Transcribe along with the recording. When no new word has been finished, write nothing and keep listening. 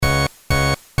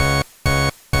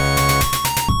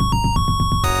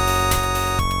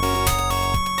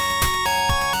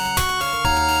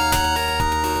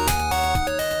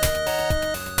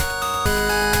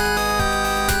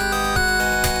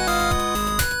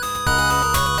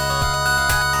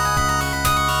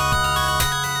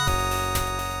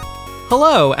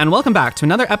Hello, and welcome back to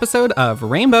another episode of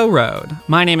Rainbow Road.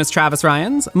 My name is Travis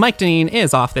Ryans. Mike Deneen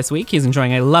is off this week. He's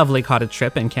enjoying a lovely cottage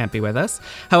trip and can't be with us.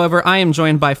 However, I am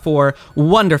joined by four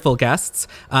wonderful guests,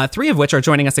 three of which are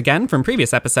joining us again from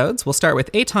previous episodes. We'll start with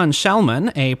Eitan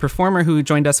Shalman, a performer who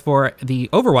joined us for the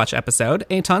Overwatch episode.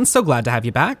 Eitan, so glad to have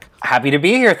you back. Happy to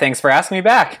be here. Thanks for asking me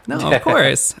back. No, of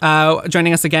course.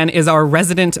 Joining us again is our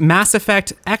resident Mass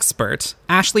Effect expert,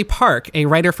 Ashley Park, a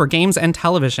writer for games and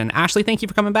television. Ashley, thank you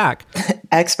for coming back.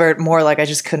 Expert, more like I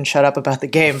just couldn't shut up about the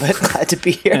game, but glad to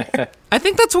be here. I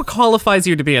think that's what qualifies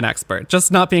you to be an expert,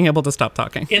 just not being able to stop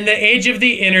talking. In the age of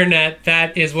the internet,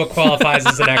 that is what qualifies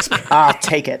as an expert. I'll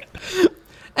take it.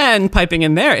 And piping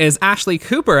in there is Ashley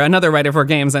Cooper, another writer for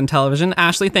games and television.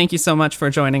 Ashley, thank you so much for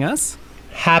joining us.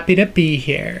 Happy to be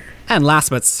here. And last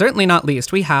but certainly not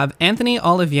least, we have Anthony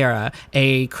Oliveira,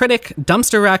 a critic,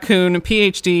 dumpster raccoon,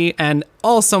 PhD, and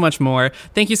all so much more.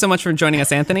 Thank you so much for joining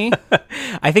us, Anthony.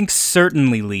 I think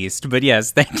certainly least, but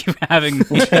yes, thank you for having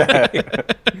me.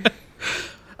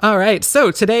 All right, so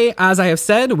today, as I have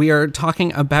said, we are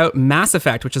talking about Mass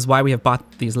Effect, which is why we have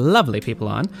brought these lovely people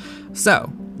on.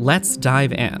 So, let's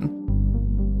dive in.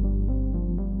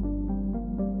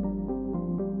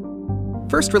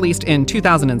 First released in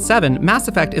 2007, Mass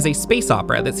Effect is a space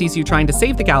opera that sees you trying to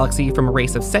save the galaxy from a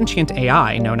race of sentient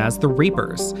AI known as the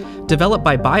Reapers. Developed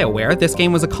by BioWare, this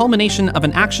game was a culmination of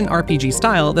an action RPG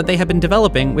style that they had been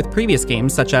developing with previous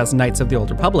games such as Knights of the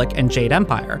Old Republic and Jade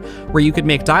Empire, where you could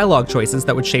make dialogue choices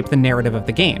that would shape the narrative of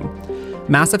the game.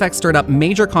 Mass Effect stirred up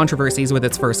major controversies with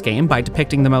its first game by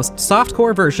depicting the most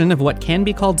softcore version of what can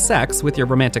be called sex with your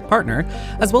romantic partner,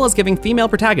 as well as giving female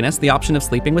protagonists the option of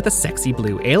sleeping with a sexy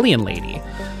blue alien lady.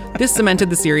 This cemented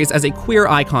the series as a queer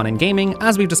icon in gaming,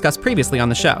 as we've discussed previously on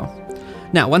the show.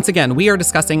 Now, once again, we are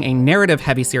discussing a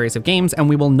narrative-heavy series of games, and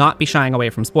we will not be shying away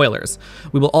from spoilers.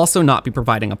 We will also not be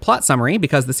providing a plot summary,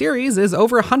 because the series is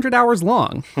over 100 hours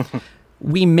long.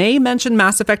 We may mention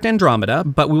Mass Effect Andromeda,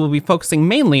 but we will be focusing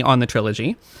mainly on the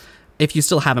trilogy. If you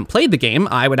still haven't played the game,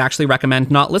 I would actually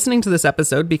recommend not listening to this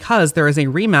episode because there is a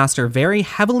remaster very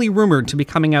heavily rumored to be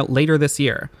coming out later this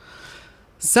year.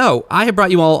 So, I have brought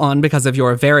you all on because of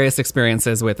your various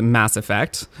experiences with Mass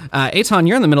Effect. Eitan,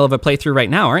 you're in the middle of a playthrough right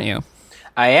now, aren't you?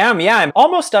 I am, yeah. I'm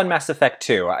almost done Mass Effect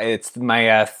 2. It's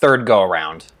my third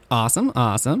go-around. Awesome.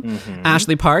 Mm-hmm.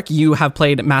 Ashley Park, you have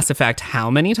played Mass Effect how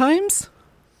many times?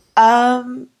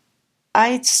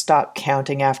 I stopped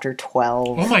counting after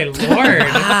 12. Oh my lord.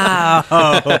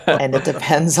 Wow. And it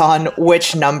depends on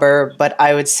which number, but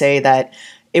I would say that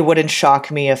it wouldn't shock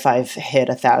me if I've hit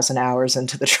 1,000 hours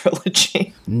into the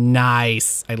trilogy.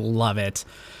 Nice. I love it.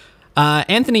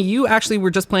 Anthony, you actually were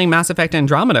just playing Mass Effect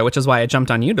Andromeda, which is why I jumped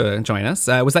on you to join us.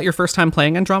 Was that your first time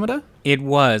playing Andromeda? It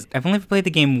was. I've only played the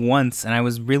game once, and I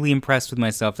was really impressed with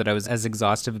myself that I was as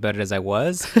exhaustive about it as I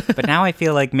was. But now I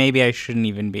feel like maybe I shouldn't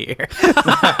even be here.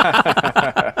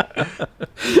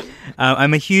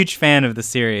 I'm a huge fan of the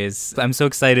series. I'm so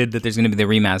excited that there's going to be the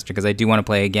remaster because I do want to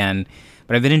play again.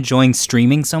 But I've been enjoying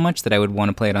streaming so much that I would want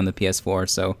to play it on the PS4,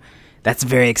 so that's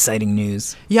very exciting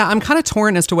news. Yeah, I'm kind of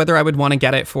torn as to whether I would want to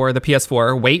get it for the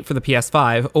PS4, wait for the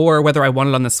PS5, or whether I want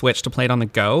it on the Switch to play it on the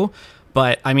go.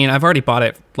 But, I mean, I've already bought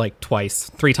it, like,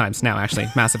 three times now, actually,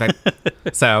 Mass Effect.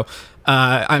 So,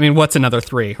 I mean, what's another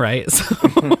 3, right? So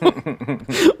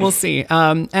we'll see.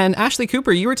 And Ashley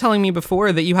Cooper, you were telling me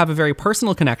before that you have a very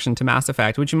personal connection to Mass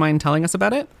Effect. Would you mind telling us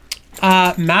about it?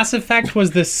 Mass Effect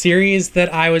was the series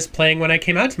that I was playing when I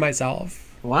came out to myself.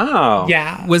 Wow.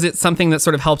 Yeah. Was it something that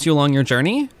sort of helped you along your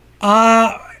journey?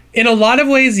 In a lot of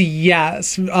ways,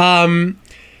 yes.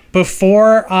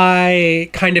 Before I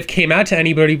kind of came out to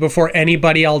anybody, before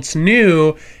anybody else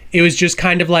knew, it was just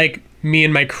kind of like me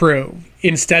and my crew.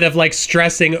 Instead of like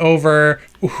stressing over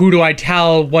who do I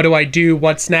tell, what do I do,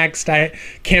 what's next, I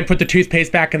can't put the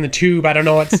toothpaste back in the tube, I don't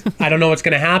know what's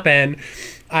going to happen.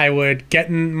 I would get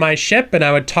in my ship and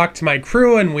I would talk to my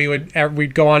crew and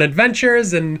we'd go on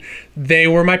adventures and they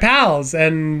were my pals.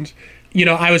 And, you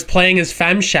know, I was playing as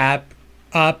FemShap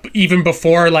even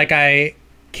before like I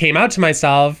came out to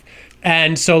myself.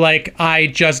 And so like I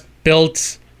just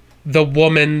built the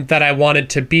woman that I wanted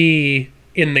to be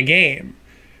in the game.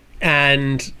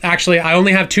 And actually, I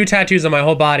only have 2 tattoos on my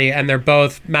whole body, and they're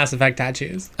both Mass Effect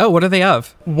tattoos. Oh, what are they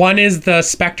of? One is the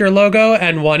Spectre logo,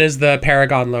 and one is the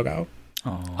Paragon logo.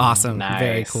 Oh, awesome. Nice.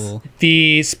 Very cool.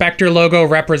 The Spectre logo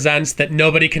represents that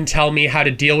nobody can tell me how to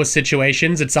deal with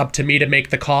situations. It's up to me to make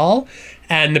the call.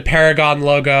 And the Paragon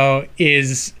logo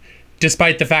is,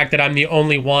 despite the fact that I'm the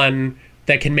only one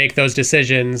that can make those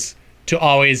decisions, to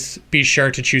always be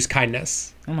sure to choose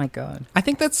kindness. Oh my god. I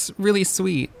think that's really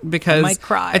sweet because I might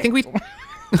cry. I think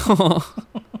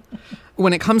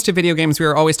when it comes to video games, we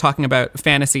are always talking about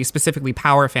fantasy, specifically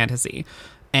power fantasy.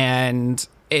 And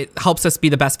it helps us be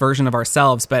the best version of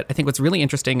ourselves. But I think what's really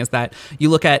interesting is that you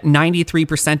look at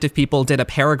 93% of people did a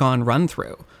Paragon run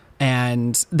through.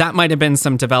 And that might have been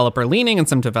some developer leaning and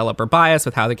some developer bias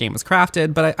with how the game was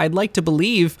crafted. But I'd like to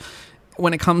believe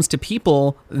when it comes to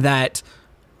people that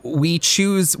we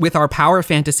choose with our power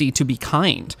fantasy to be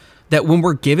kind. That when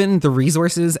we're given the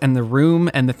resources and the room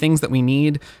and the things that we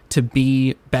need to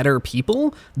be better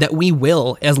people, that we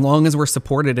will, as long as we're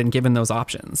supported and given those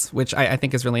options, which I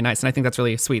think is really nice. And I think that's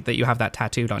really sweet that you have that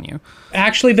tattooed on you.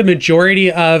 Actually, the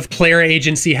majority of player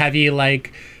agency heavy,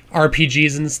 like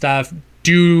RPGs and stuff,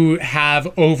 do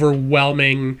have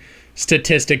overwhelming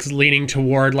statistics leaning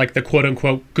toward like the quote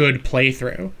unquote good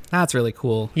playthrough. That's really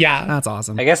cool. Yeah. That's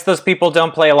awesome. I guess those people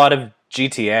don't play a lot of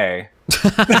GTA.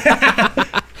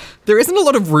 There isn't a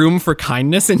lot of room for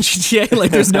kindness in GTA. Like,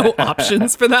 there's no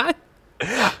options for that.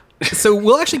 So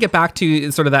we'll actually get back to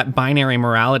sort of that binary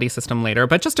morality system later.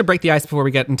 But just to break the ice before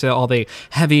we get into all the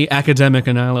heavy academic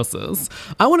analysis,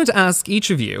 I wanted to ask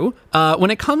each of you, when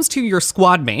it comes to your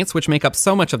squad mates, which make up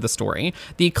so much of the story,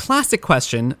 the classic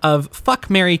question of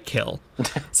fuck, marry, kill.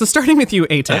 So starting with you,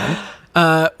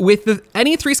 Eitan, with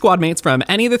any three squad mates from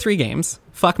any of the three games,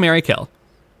 fuck, marry, kill.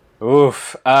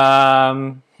 Oof.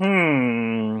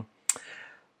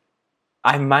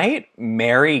 I might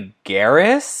marry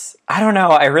Garrus. I don't know.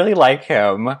 I really like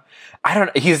him.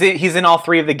 He's in all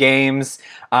three of the games.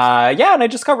 And I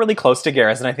just got really close to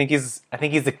Garrus, and I think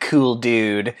he's a cool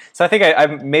dude. So I think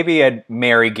I'd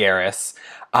marry Garrus.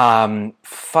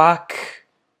 Fuck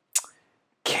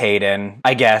Caden,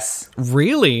 I guess.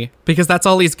 Really? Because that's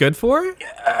all he's good for?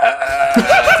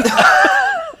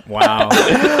 Wow.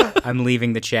 I'm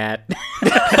leaving the chat.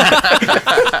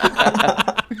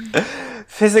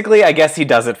 Physically, I guess he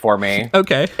does it for me.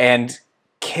 Okay. And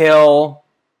kill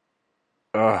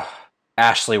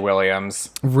Ashley Williams.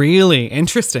 Really?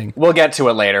 Interesting. We'll get to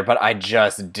it later, but I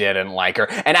just didn't like her.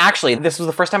 And actually, this was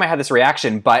the first time I had this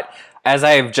reaction, but as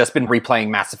I've just been replaying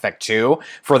Mass Effect 2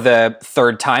 for the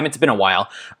third time, it's been a while,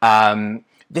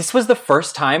 this was the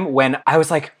first time when I was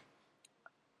like,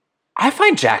 I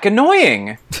find Jack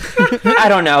annoying. I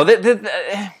don't know.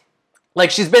 Like,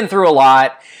 she's been through a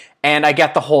lot, and I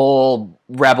get the whole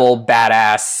rebel,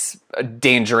 badass,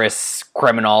 dangerous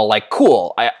criminal. Like,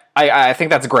 cool. I think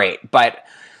that's great, but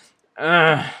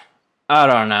I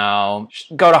don't know.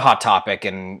 Go to Hot Topic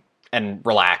and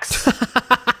relax.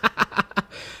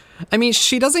 I mean,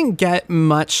 she doesn't get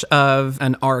much of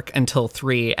an arc until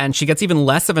 3, and she gets even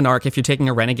less of an arc if you're taking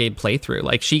a Renegade playthrough.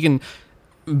 Like, she can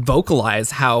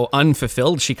vocalize how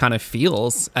unfulfilled she kind of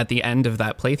feels at the end of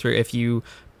that playthrough if you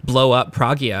blow up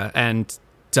Pragia and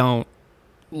don't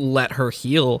let her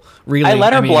heal. Really, I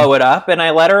let her blow it up, and I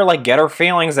let her like get her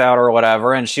feelings out or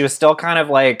whatever, and she was still kind of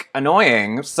like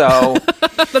annoying. So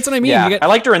that's what I mean. Yeah, I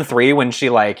liked her in 3 when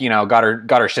she like got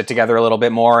her shit together a little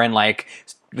bit more and like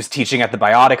was teaching at the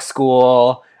biotic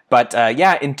school. But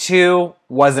in 2,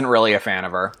 wasn't really a fan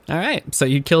of her. All right, so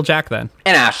you'd kill Jack then.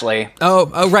 And Ashley.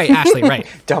 Oh, right, Ashley, right.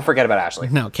 Don't forget about Ashley.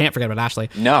 No, can't forget about Ashley.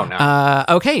 No.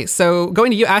 Okay, so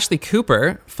going to you, Ashley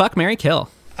Cooper. Fuck, marry, kill.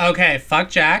 Okay, fuck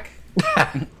Jack.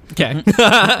 Okay.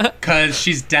 Because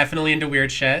she's definitely into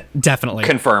weird shit. Definitely.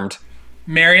 Confirmed.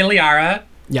 Marry Liara.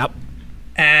 Yep.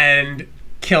 And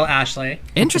kill Ashley.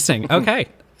 Interesting. Okay.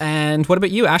 And what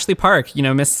about you, Ashley Park? You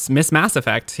know, Miss Mass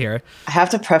Effect here. I have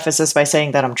to preface this by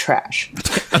saying that I'm trash.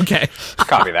 Okay.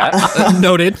 Copy that.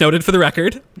 Noted for the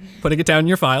record. Putting it down in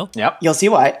your file. Yep. You'll see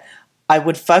why. I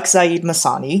would fuck Zaid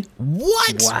Masani.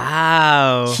 What?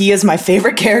 Wow. He is my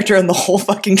favorite character in the whole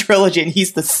fucking trilogy, and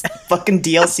he's the fucking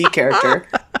DLC character.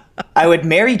 I would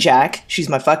marry Jack. She's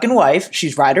my fucking wife.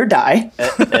 She's ride or die.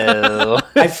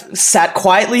 I've sat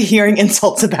quietly hearing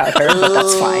insults about her, but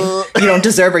that's fine. You don't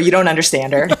deserve her. You don't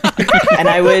understand her. And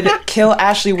I would kill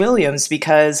Ashley Williams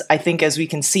because I think, as we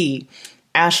can see,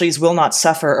 Ashleys will not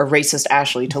suffer a racist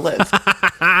Ashley to live.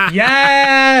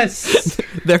 Yes!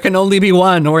 There can only be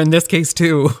one, or in this case,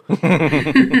 2.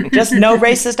 Just no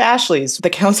racist Ashleys. The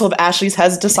Council of Ashleys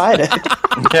has decided.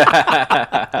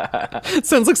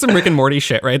 Sounds like some Rick and Morty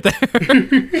shit right there.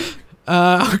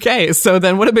 Okay, so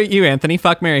then what about you, Anthony?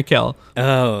 Fuck, marry, kill.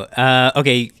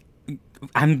 Okay.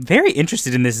 I'm very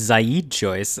interested in this Zaid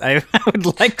choice. I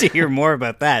would like to hear more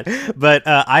about that. But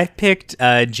I picked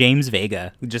James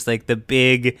Vega, just like the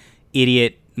big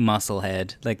idiot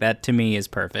musclehead. Like, that to me is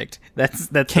perfect. That's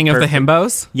King of the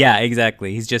Himbos? Yeah,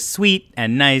 exactly. He's just sweet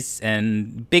and nice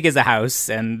and big as a house,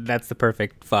 and that's the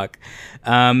perfect fuck.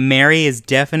 Mary is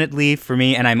definitely for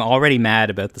me, and I'm already mad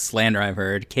about the slander I've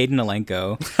heard. Caden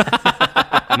Alenko,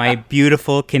 my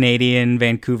beautiful Canadian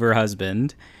Vancouver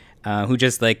husband. who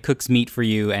just like cooks meat for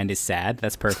you and is sad.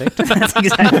 That's perfect. That's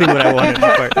exactly what I wanted in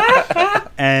a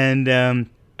partner. And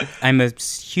I'm a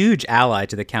huge ally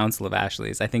to the Council of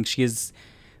Ashleys. I think she is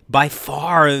by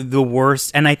far the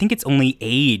worst, and I think it's only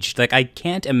aged. Like, I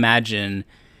can't imagine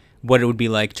what it would be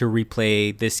like to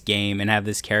replay this game and have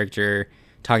this character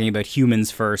talking about humans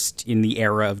first in the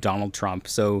era of Donald Trump.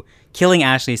 So killing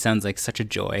Ashley sounds like such a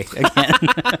joy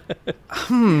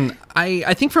again.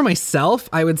 I think for myself,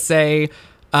 I would say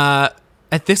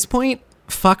at this point,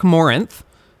 fuck Morinth,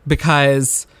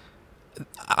 because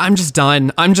I'm just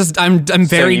done. I'm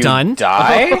very done.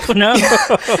 Die? Oh, no.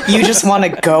 You just want to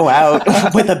go out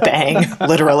with a bang,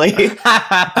 literally.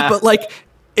 But like,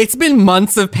 it's been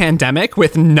months of pandemic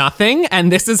with nothing,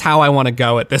 and this is how I want to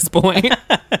go at this point.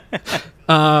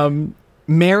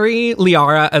 Marry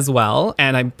Liara as well,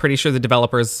 and I'm pretty sure the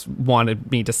developers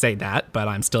wanted me to say that, but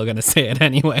I'm still going to say it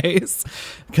anyways,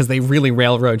 because they really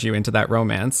railroad you into that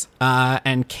romance.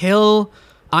 And kill,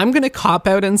 I'm going to cop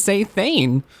out and say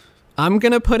Thane. I'm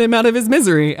going to put him out of his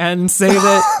misery and say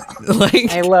that, like...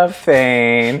 I love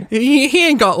Thane. He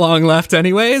ain't got long left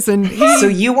anyways, and So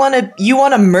you want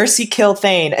to mercy kill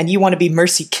Thane, and you want to be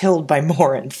mercy killed by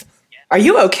Morinth. Are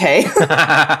you okay?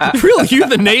 Real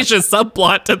euthanasia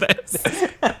subplot to this.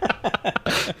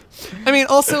 I mean,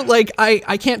 also, like,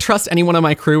 I can't trust anyone on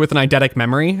my crew with an eidetic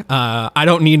memory. I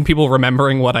don't need people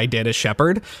remembering what I did as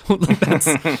Shepard.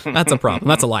 That's a problem.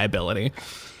 That's a liability.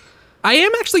 I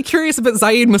am actually curious about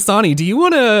Zaid Masani. Do you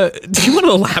want to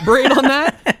elaborate on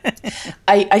that?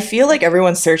 I feel like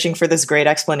everyone's searching for this great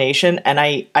explanation, and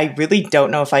I really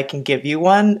don't know if I can give you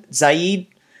one. Zaid,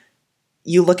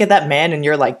 you look at that man and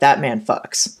you're like, that man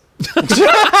fucks.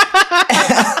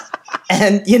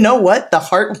 And you know what? The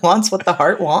heart wants what the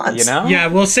heart wants. You know? Yeah,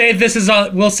 we'll say this is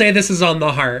on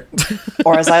the heart.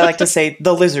 Or as I like to say,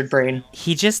 the lizard brain.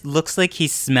 He just looks like he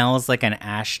smells like an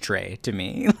ashtray to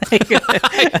me. Like,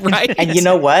 Right? And you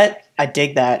know what? I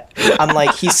dig that. I'm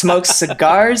like, he smokes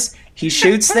cigars, he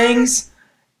shoots things,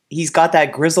 he's got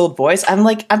that grizzled voice. I'm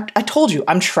like, I told you,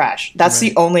 I'm trash. That's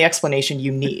the only explanation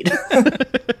you need.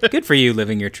 good for you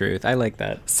living your truth. I like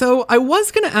that. So I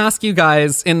was going to ask you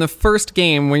guys in the first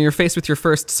game, when you're faced with your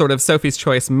first sort of Sophie's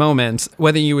Choice moment,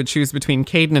 whether you would choose between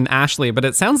Caden and Ashley, but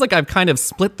it sounds like I've kind of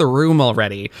split the room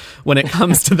already when it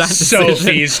comes to that decision.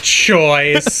 Sophie's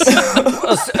Choice.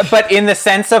 But in the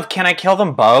sense of, can I kill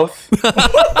them both?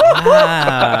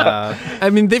 Wow. I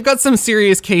mean, they've got some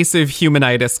serious case of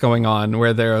humanitis going on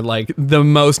where they're like the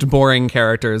most boring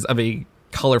characters of a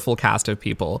colorful cast of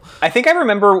people. I think I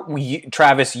remember,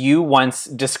 Travis, you once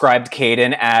described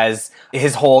Caden as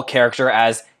his whole character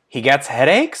as he gets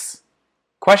headaches? ?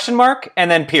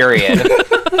 And then period.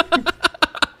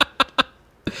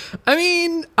 I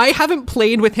mean, I haven't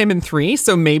played with him in 3,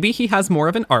 so maybe he has more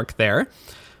of an arc there.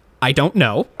 I don't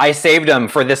know. I saved him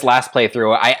for this last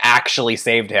playthrough. I actually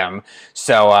saved him.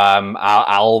 So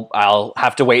I'll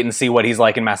have to wait and see what he's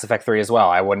like in Mass Effect 3 as well.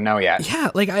 I wouldn't know yet.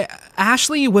 Yeah, like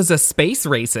Ashley was a space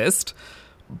racist,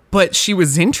 but she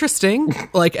was interesting.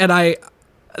 Like, and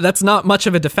that's not much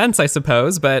of a defense, I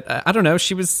suppose, but I don't know.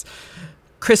 She was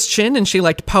Christian and she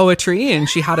liked poetry and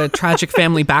she had a tragic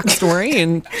family backstory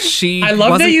and she I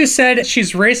love that you said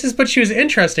she's racist, but she was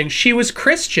interesting. She was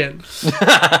Christian.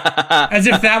 As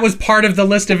if that was part of the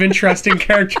list of interesting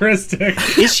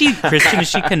characteristics. Is she Christian?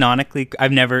 Is she canonically...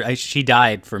 she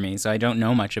died for me, so I don't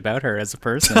know much about her as a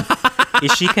person.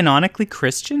 Is she canonically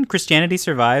Christian? Christianity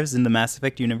survives in the Mass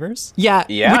Effect universe? Yeah,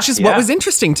 which is what was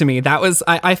interesting to me. That was,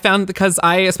 I found, because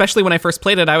especially when I first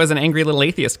played it, I was an angry little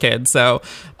atheist kid, so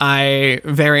I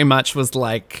very much was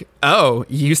like, oh,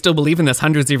 you still believe in this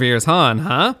hundreds of years on,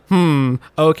 huh?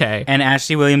 Okay. And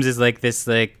Ashley Williams is like this,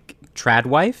 like, trad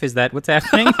wife? Is that what's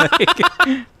happening?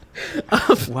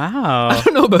 Wow. I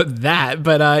don't know about that,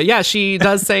 but yeah, she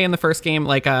does say in the first game,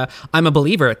 like, I'm a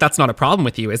believer. That's not a problem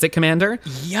with you, is it, Commander?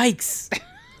 Yikes.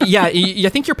 Yeah, I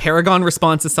think your Paragon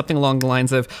response is something along the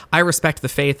lines of, I respect the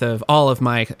faith of all of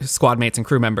my squad mates and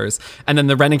crew members. And then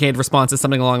the Renegade response is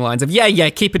something along the lines of,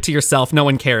 yeah, keep it to yourself. No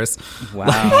one cares.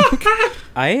 Wow.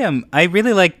 I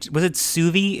really liked, was it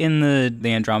Suvi in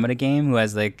the Andromeda game who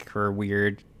has like her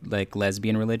weird like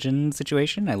lesbian religion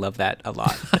situation? I love that a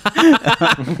lot.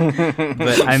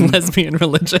 But lesbian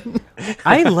religion.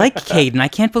 I like Caden. I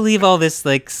can't believe all this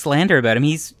like slander about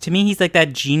him. To me he's like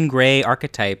that Jean Grey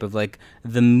archetype of like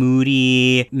the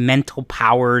moody mental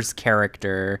powers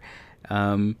character.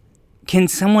 Can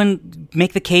someone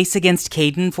make the case against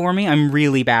Caden for me? I'm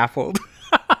really baffled.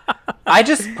 I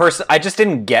just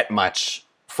didn't get much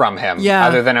from him. Yeah.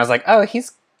 Other than I was like, oh,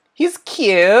 he's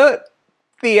cute.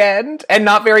 The end. And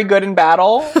not very good in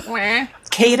battle.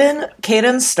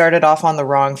 Caden started off on the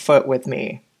wrong foot with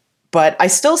me. but I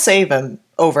still save him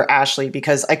over Ashley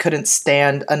because I couldn't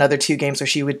stand another 2 games where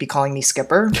she would be calling me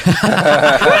Skipper.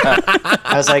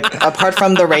 I was like, apart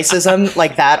from the racism,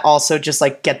 like that also just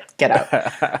like get out.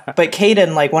 But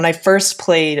Kaidan, like when I first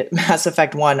played Mass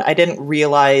Effect 1, I didn't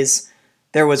realize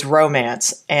there was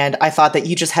romance, and I thought that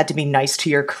you just had to be nice to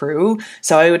your crew.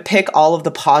 So I would pick all of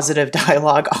the positive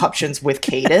dialogue options with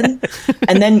Kaidan,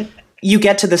 and then you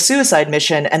get to the suicide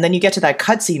mission, and then you get to that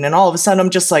cutscene, and all of a sudden I'm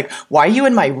just like, why are you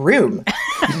in my room?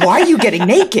 Why are you getting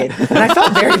naked? And I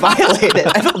felt very violated.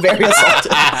 I felt very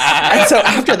assaulted. And so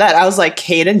after that, I was like,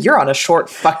 Kaidan, you're on a short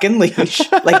fucking leash.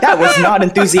 Like, that was not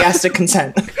enthusiastic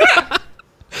consent.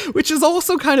 Which is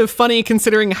also kind of funny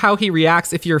considering how he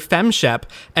reacts if you're FemShep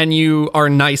and you are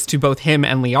nice to both him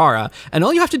and Liara. And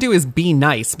all you have to do is be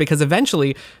nice, because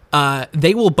eventually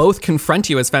they will both confront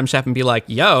you as FemShep and be like,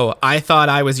 yo, I thought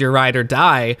I was your ride or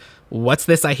die. What's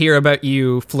this I hear about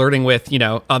you flirting with,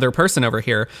 other person over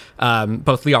here?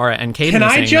 Both Liara and Kaidan. Can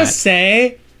I just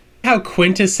say how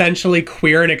quintessentially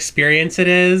queer an experience it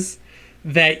is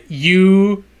that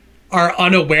you are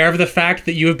unaware of the fact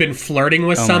that you have been flirting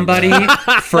with somebody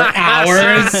for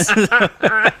hours.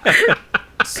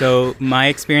 So my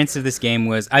experience of this game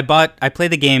was I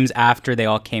played the games after they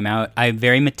all came out. I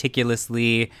very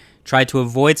meticulously tried to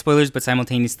avoid spoilers, but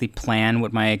simultaneously plan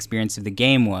what my experience of the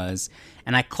game was.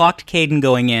 And I clocked Kaidan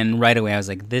going in right away. I was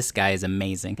like, this guy is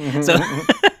amazing.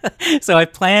 So I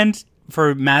planned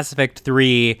for Mass Effect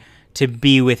 3 to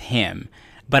be with him.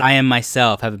 But I am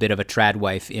myself have a bit of a trad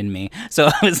wife in me. So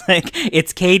I was like,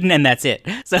 it's Kaidan and that's it.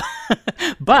 So,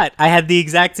 but I had the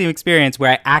exact same experience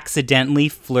where I accidentally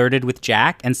flirted with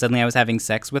Jack and suddenly I was having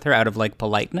sex with her out of like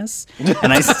politeness. And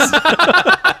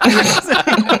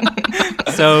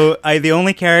the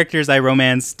only characters I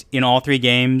romanced in all 3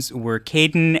 games were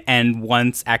Kaidan and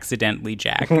once accidentally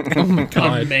Jack. Oh my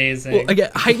God. Amazing. Well,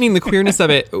 again, heightening the queerness of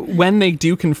it, when they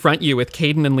do confront you with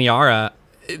Kaidan and Liara,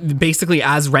 basically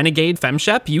as renegade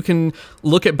FemShep, you can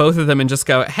look at both of them and just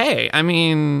go, hey, I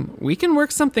mean, we can work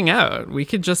something out. We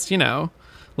could just,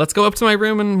 let's go up to my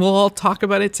room and we'll all talk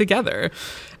about it together.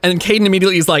 And Kaidan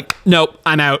immediately is like, nope,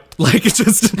 I'm out. Like,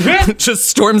 just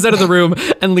storms out of the room.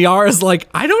 And Liara's like,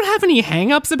 I don't have any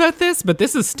hang-ups about this, but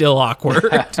this is still awkward.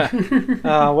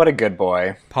 What a good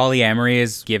boy. Polyamory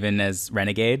is given as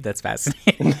renegade. That's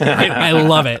fascinating. I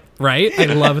love it, right? I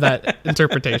love that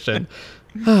interpretation.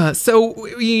 So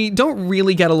we don't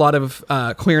really get a lot of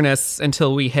queerness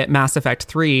until we hit Mass Effect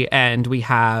 3, and we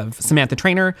have Samantha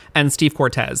Trainer and Steve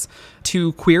Cortez,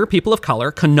 2 queer people of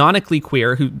color, canonically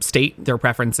queer, who state their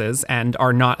preferences and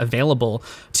are not available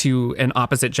to an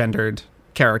opposite gendered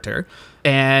character.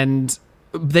 And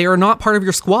they are not part of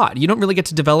your squad. You don't really get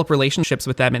to develop relationships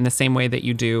with them in the same way that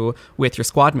you do with your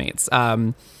squad mates.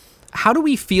 How do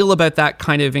we feel about that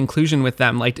kind of inclusion with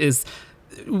them? Like,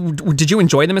 did you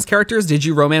enjoy them as characters? Did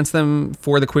you romance them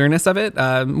for the queerness of it?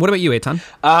 What about you, Eitan?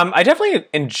 I definitely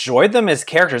enjoyed them as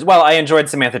characters. Well, I enjoyed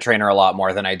Samantha Trainer a lot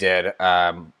more than I did,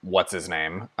 what's his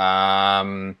name?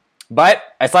 But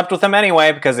I slept with him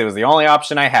anyway because it was the only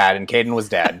option I had, and Kaidan was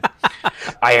dead.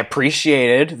 I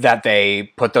appreciated that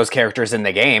they put those characters in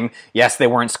the game. Yes, they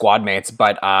weren't squad mates,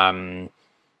 but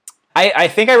I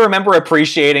think I remember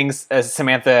appreciating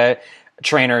Samantha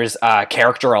Trainer's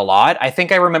character a lot. I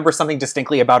think I remember something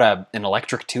distinctly about an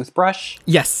electric toothbrush.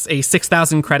 Yes, a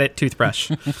 6,000 credit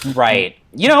toothbrush. Right.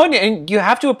 And you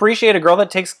have to appreciate a girl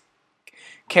that takes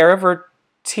care of her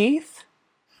teeth.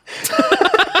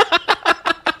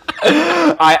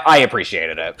 I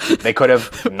appreciated it. They could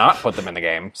have not put them in the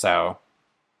game, so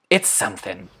it's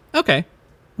something. Okay.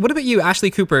 What about you,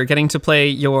 Ashley Cooper, getting to play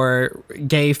your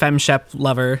gay FemShep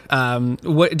lover?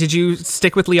 What did you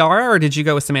stick with Liara or did you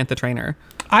go with Samantha Trainer?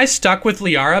 I stuck with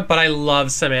Liara, but I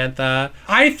love Samantha.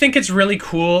 I think it's really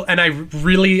cool, and I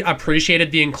really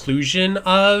appreciated the inclusion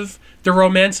of the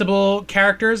romanceable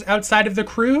characters outside of the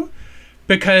crew,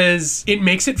 because it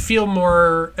makes it feel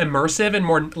more immersive and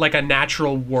more like a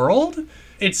natural world.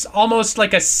 It's almost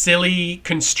like a silly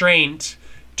constraint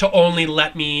to only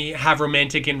let me have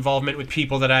romantic involvement with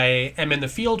people that I am in the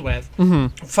field with.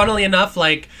 Mm-hmm. Funnily enough,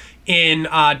 like in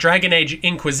Dragon Age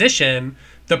Inquisition,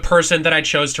 the person that I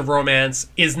chose to romance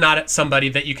is not somebody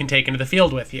that you can take into the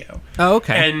field with you. Oh,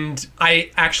 okay. And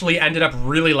I actually ended up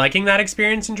really liking that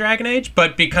experience in Dragon Age,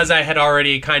 but because I had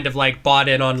already kind of like bought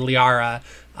in on Liara,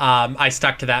 I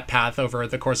stuck to that path over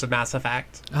the course of Mass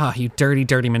Effect. Oh, you dirty,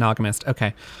 dirty monogamist.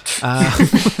 Okay.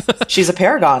 She's a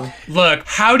paragon. Look,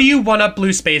 how do you one-up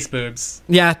blue space boobs?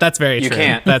 Yeah, that's very true. You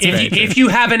can't. That's very true. If you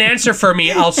have an answer for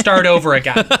me, I'll start over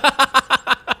again.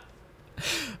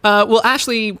 Well,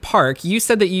 Ashley Park, you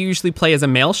said that you usually play as a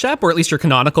male shep, or at least your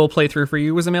canonical playthrough for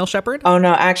you was a male shepherd? Oh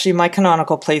no, actually my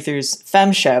canonical playthrough's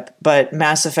fem shep, but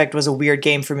Mass Effect was a weird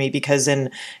game for me because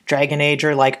in Dragon Age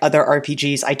or like other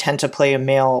RPGs, I tend to play a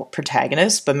male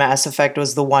protagonist, but Mass Effect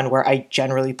was the one where I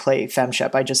generally play fem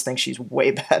shep. I just think she's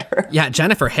way better. Yeah,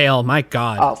 Jennifer Hale, my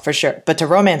God. Oh, for sure. But to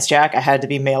romance Jack, I had to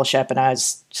be male shep, and I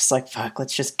was just like, fuck,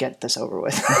 let's just get this over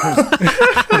with.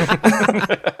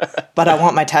 But I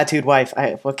want my tattooed wife.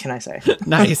 What can I say?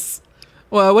 Nice.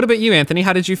 Well, what about you, Anthony?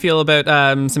 How did you feel about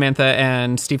Samantha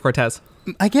and Steve Cortez?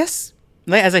 I guess,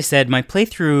 as I said, my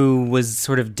playthrough was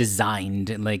sort of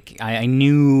designed. Like, I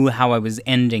knew how I was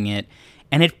ending it,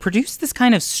 and it produced this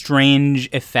kind of strange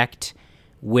effect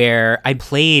where I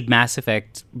played Mass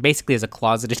Effect basically as a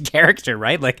closeted character,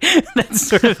 right? Like, that's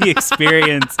sort of the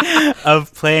experience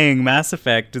of playing Mass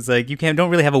Effect. It's like you don't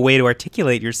really have a way to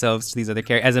articulate yourselves to these other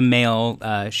characters as a male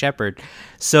shepherd.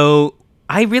 So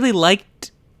I really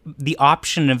liked the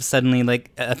option of suddenly, like,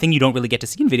 a thing you don't really get to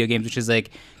see in video games, which is like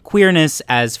queerness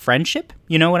as friendship.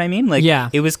 You know what I mean? Like,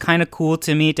 yeah. It was kind of cool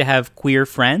to me to have queer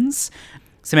friends.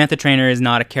 Samantha Trainer is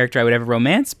not a character I would ever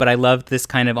romance, but I loved this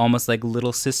kind of almost like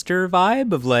little sister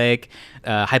vibe of like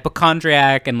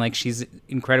hypochondriac, and like she's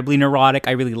incredibly neurotic.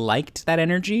 I really liked that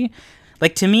energy.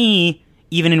 Like, to me,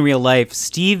 even in real life,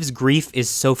 Steve's grief is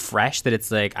so fresh that it's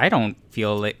like, I don't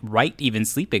feel like right even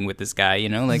sleeping with this guy, you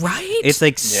know? Like, right? It's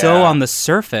like so on the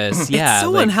surface. Yeah. It's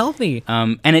so like, unhealthy.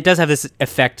 And it does have this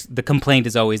effect. The complaint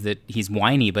is always that he's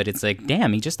whiny, but it's like,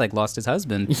 damn, he just like lost his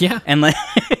husband. Yeah. And like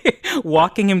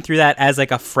walking him through that as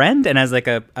like a friend and as like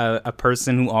a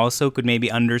person who also could maybe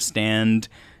understand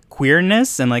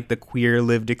queerness and like the queer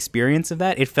lived experience of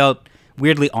that, it felt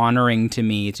weirdly honoring to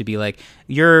me to be like,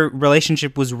 your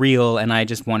relationship was real and I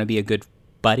just want to be a good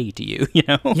buddy to you, you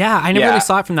know? Yeah, I never really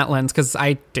saw it from that lens because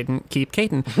I didn't keep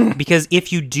Caden. Because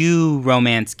if you do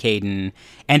romance Caden,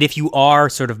 and if you are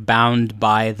sort of bound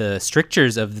by the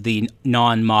strictures of the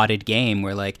non-modded game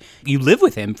where like you live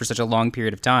with him for such a long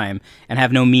period of time and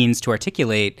have no means to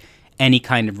articulate any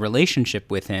kind of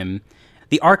relationship with him,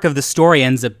 the arc of the story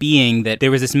ends up being that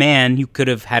there was this man you could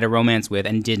have had a romance with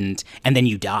and didn't, and then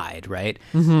you died, right?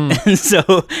 Mm-hmm. And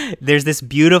so there's this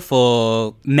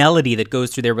beautiful melody that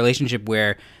goes through their relationship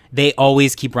where they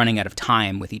always keep running out of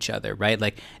time with each other, right?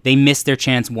 Like, they missed their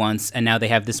chance once, and now they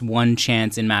have this one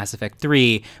chance in Mass Effect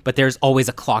 3, but there's always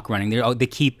a clock running. They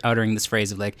keep uttering this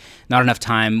phrase of, like, not enough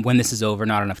time, when this is over,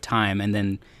 not enough time, and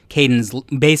then Caden's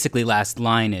basically last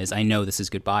line is, I know this is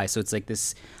goodbye. So it's like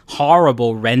this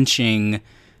horrible, wrenching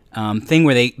thing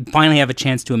where they finally have a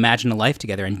chance to imagine a life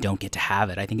together and don't get to have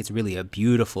it. I think it's really a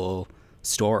beautiful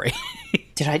story.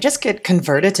 Did I just get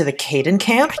converted to the Caden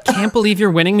camp? I can't believe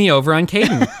you're winning me over on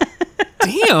Caden.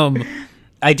 Damn.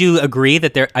 I do agree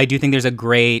that I do think there's a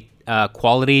great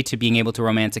quality to being able to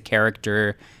romance a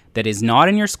character that is not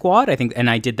in your squad. I think, and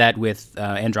I did that with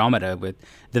Andromeda, with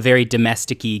the very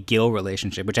domestic-y Gil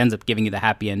relationship, which ends up giving you the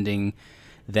happy ending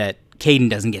that Caden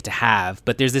doesn't get to have.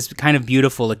 But there's this kind of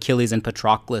beautiful Achilles and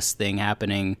Patroclus thing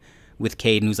happening with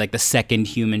Caden, who's like the second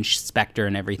human Spectre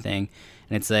and everything.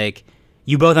 And it's like,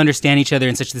 you both understand each other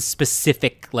in such this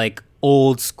specific, like,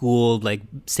 old school, like,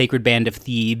 Sacred Band of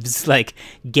Thieves, like,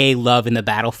 gay love in the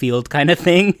battlefield kind of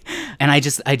thing. And I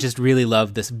just really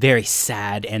love this very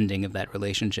sad ending of that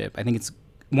relationship. I think it's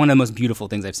one of the most beautiful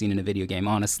things I've seen in a video game,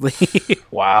 honestly.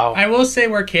 Wow. I will say,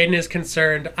 where Caden is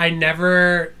concerned, I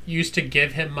never used to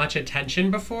give him much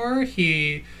attention before.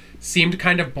 He seemed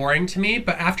kind of boring to me,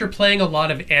 but after playing a lot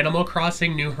of Animal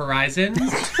Crossing New Horizons,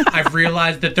 I've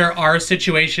realized that there are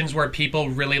situations where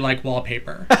people really like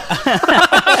wallpaper.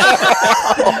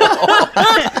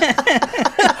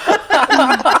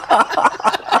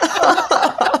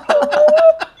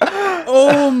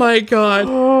 Oh my God.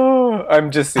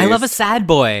 I'm just I love a sad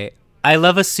boy. I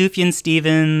love a Sufjan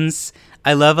Stevens.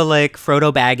 I love a, like,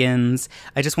 Frodo Baggins.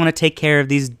 I just want to take care of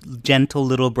these gentle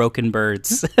little broken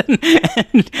birds. And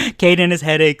Caden and his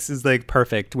headaches is, like,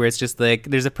 perfect, where it's just, like,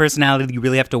 there's a personality that you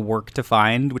really have to work to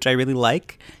find, which I really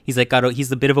like. He's, like,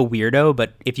 he's a bit of a weirdo,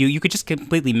 but if you could just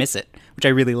completely miss it, which I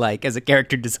really like as a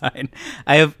character design.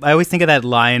 I always think of that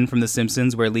line from The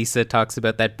Simpsons where Lisa talks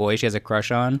about that boy she has a crush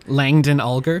on. Langdon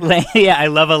Alger. Yeah, I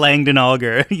love a Langdon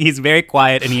Alger. He's very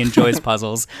quiet and he enjoys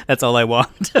puzzles. That's all I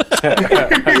want.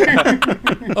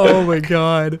 Oh my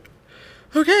God.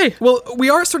 Okay, well, we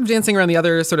are sort of dancing around the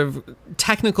other sort of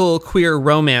technical queer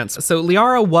romance. So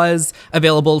Liara was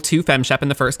available to FemShep in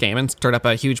the first game and stirred up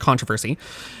a huge controversy.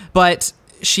 But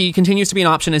she continues to be an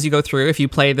option as you go through. If you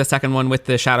play the second one with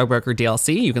the Shadowbroker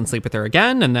DLC, you can sleep with her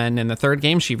again. And then in the third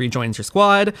game, she rejoins your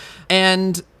squad.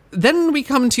 And then we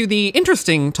come to the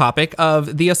interesting topic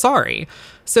of the Asari.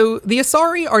 So the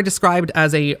Asari are described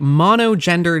as a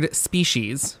monogendered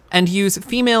species and use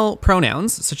female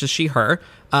pronouns, such as she, her,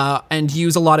 and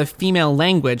use a lot of female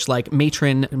language like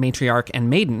matron, matriarch, and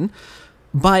maiden.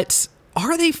 But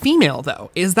are they female, though?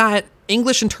 Is that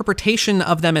English interpretation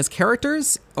of them as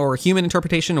characters, or human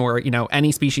interpretation, or,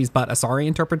 any species but Asari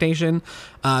interpretation,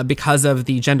 because of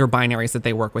the gender binaries that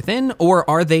they work within, or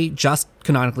are they just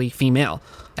canonically female?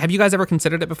 Have you guys ever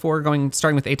considered it before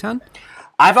starting with Eitan?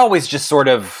 I've always just sort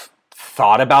of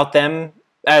thought about them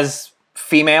as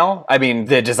female. I mean,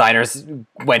 the designers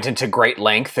went into great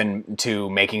length into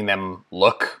making them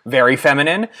look very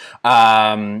feminine.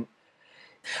 I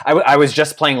was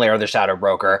just playing Liara the Shadow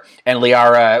Broker, and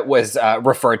Liara was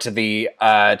referred to the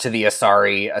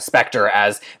Asari Spectre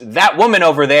as, that woman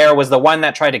over there was the one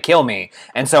that tried to kill me.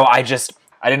 And so I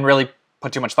didn't really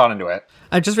put too much thought into it.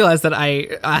 I just realized that I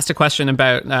asked a question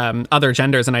about other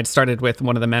genders, and I'd started with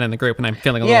one of the men in the group, and I'm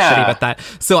feeling a little shitty about that.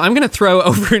 So I'm going to throw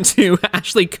over to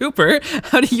Ashley Cooper.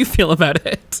 How do you feel about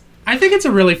it? I think it's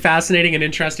a really fascinating and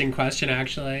interesting question,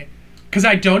 actually, because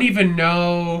I don't even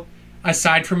know,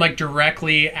 aside from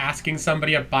directly asking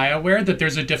somebody at BioWare, that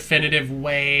there's a definitive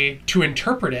way to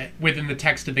interpret it within the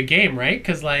text of the game, right?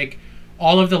 Because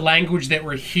all of the language that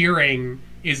we're hearing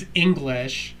is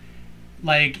English.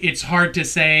 It's hard to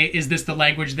say, is this the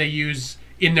language they use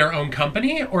in their own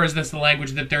company, or is this the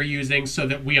language that they're using so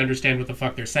that we understand what the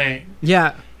fuck they're saying?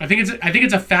 Yeah. I think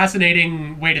it's a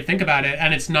fascinating way to think about it,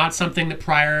 and it's not something that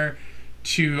prior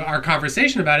to our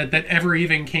conversation about it that ever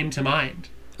even came to mind.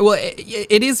 Well,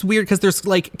 it is weird because there's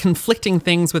conflicting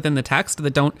things within the text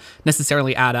that don't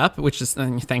necessarily add up, which is,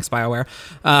 thanks BioWare.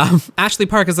 Ashley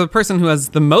Park, is the person who has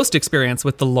the most experience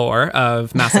with the lore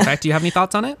of Mass Effect. Do you have any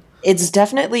thoughts on it? It's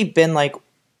definitely been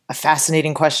a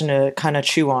fascinating question to kind of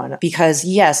chew on, because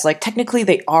yes, technically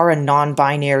they are a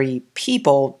non-binary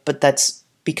people, but that's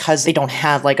because they don't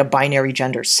have a binary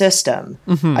gender system.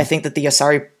 Mm-hmm. I think that the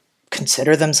Asari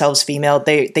consider themselves female.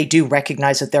 They do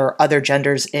recognize that there are other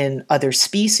genders in other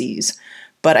species,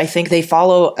 but I think they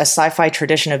follow a sci-fi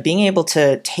tradition of being able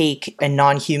to take a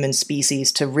non-human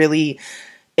species to really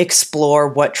explore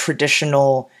what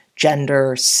traditional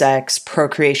gender, sex,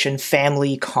 procreation,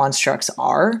 family constructs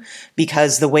are,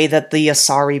 because the way that the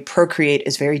Asari procreate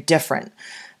is very different.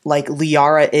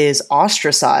 Liara is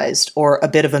ostracized or a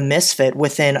bit of a misfit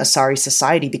within Asari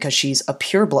society because she's a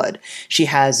pureblood. She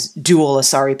has dual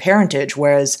Asari parentage,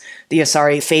 whereas the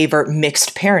Asari favor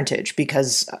mixed parentage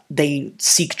because they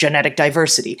seek genetic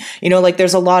diversity.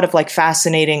 There's a lot of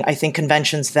fascinating, I think,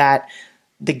 conventions that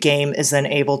the game is then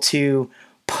able to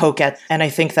poke at. And I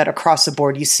think that across the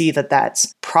board, you see that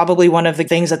that's probably one of the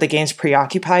things that the game's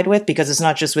preoccupied with, because it's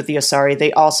not just with the Asari.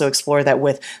 They also explore that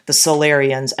with the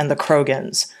Solarians and the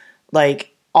Krogans.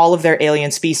 All of their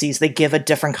alien species, they give a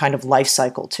different kind of life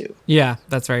cycle to. Yeah,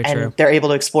 that's very true. And they're able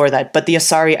to explore that. But the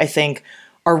Asari, I think,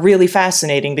 are really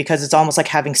fascinating because it's almost like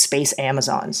having space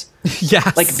Amazons.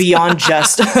 Yes. Beyond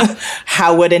just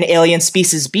how would an alien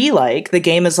species be like, the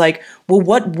game is well,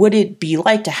 what would it be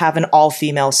like to have an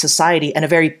all-female society and a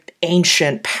very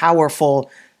ancient,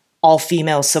 powerful,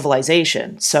 all-female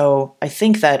civilization? So I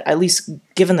think that, at least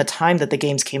given the time that the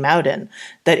games came out in,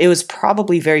 that it was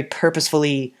probably very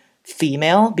purposefully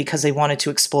female because they wanted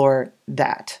to explore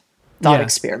that thought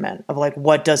experiment of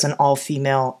what does an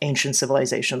all-female ancient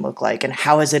civilization look like, and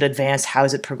how has it advanced, how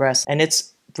has it progressed, and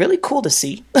it's really cool to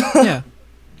see. Yeah.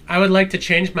 I would like to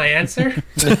change my answer.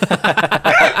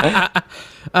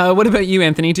 What about you,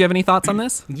 Anthony? Do you have any thoughts on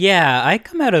this? Yeah, I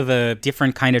come out of a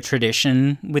different kind of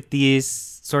tradition with these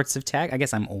sorts of tech. I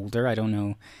guess I'm older. I don't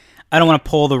know. I don't want to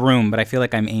poll the room, but I feel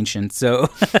like I'm ancient. So,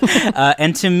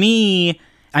 and to me,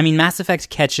 Mass Effect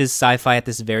catches sci-fi at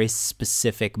this very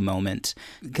specific moment.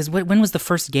 Because when was the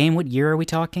first game? What year are we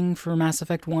talking for Mass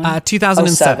Effect 1?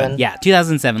 2007. Yeah,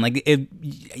 2007.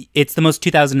 It's the most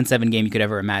 2007 game you could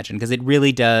ever imagine, because it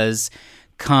really does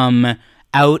come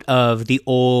out of the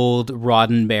old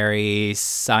Roddenberry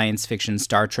science fiction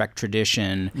Star Trek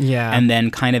tradition, and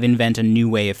then kind of invent a new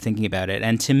way of thinking about it.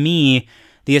 And to me,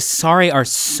 the Asari are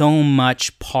so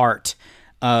much part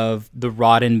of the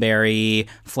Roddenberry,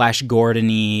 Flash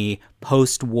Gordon-y,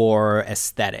 post-war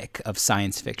aesthetic of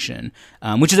science fiction,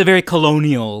 which is a very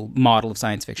colonial model of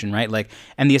science fiction, right?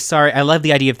 And the Asari, I love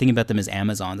the idea of thinking about them as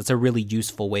Amazons. It's a really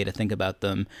useful way to think about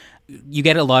them. You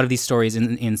get a lot of these stories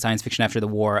in science fiction after the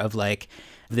war of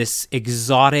this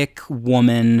exotic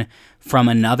woman from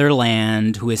another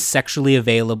land who is sexually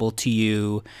available to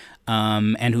you,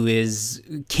 and who is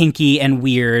kinky and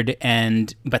weird,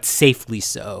 but safely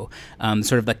so.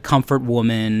 Sort of the comfort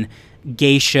woman,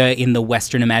 geisha in the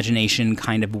Western imagination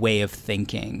kind of way of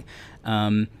thinking.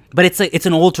 but it's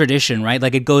an old tradition, right?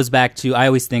 Like it goes back to, I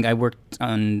always think, I worked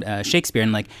on Shakespeare,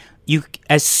 and like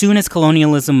as soon as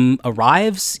colonialism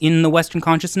arrives in the Western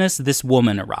consciousness, this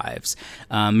woman arrives.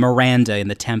 Miranda in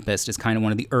The Tempest is kind of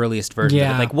one of the earliest versions of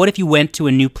it. Like, what if you went to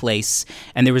a new place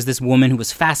and there was this woman who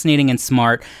was fascinating and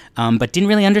smart, but didn't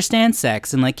really understand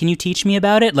sex? And like, can you teach me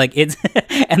about it? Like, it's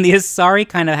and the Asari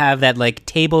kind of have that like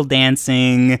table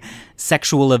dancing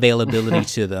sexual availability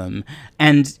to them,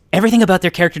 and everything about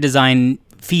their character design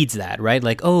feeds that, right?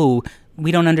 Like, oh,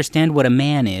 we don't understand what a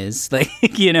man is, like,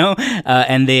 you know,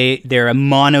 and they're a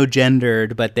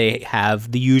monogendered, but they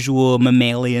have the usual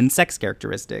mammalian sex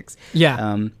characteristics.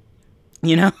 Yeah.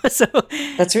 You know, so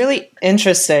that's really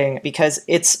interesting because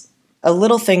it's a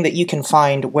little thing that you can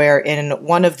find where in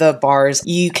one of the bars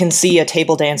you can see a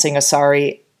table dancing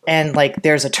Asari. And like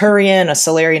there's a Turian, a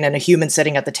Solarian, and a human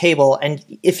sitting at the table. And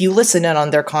if you listen in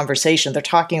on their conversation, they're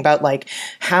talking about like,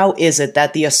 how is it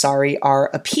that the Asari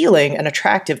are appealing and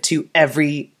attractive to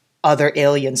every other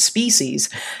alien species?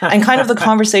 And kind of the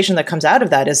conversation that comes out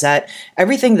of that is that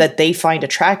everything that they find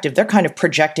attractive, they're kind of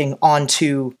projecting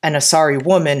onto an Asari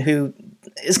woman who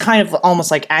is kind of almost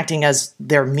like acting as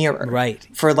their mirror, right,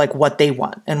 for like what they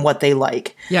want and what they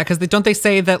like. Yeah, because don't they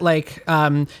say that like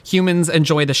humans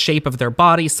enjoy the shape of their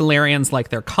body, Solarians like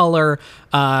their color,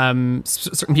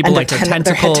 certain people like their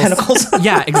tentacles. Their tentacles.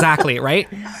 Yeah, exactly, right.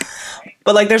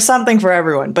 But like there's something for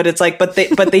everyone. But it's like, but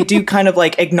they do kind of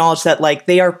like acknowledge that like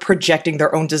they are projecting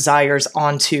their own desires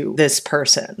onto this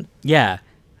person. Yeah,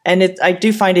 and I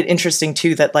do find it interesting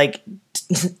too that like.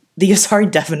 The Asari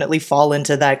definitely fall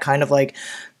into that kind of like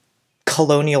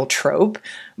colonial trope,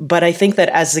 but I think that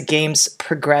as the games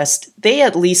progressed, they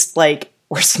at least like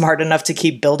were smart enough to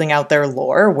keep building out their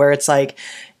lore, where it's like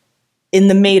in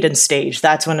the maiden stage,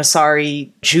 that's when Asari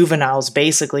juveniles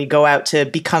basically go out to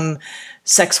become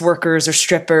sex workers or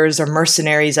strippers or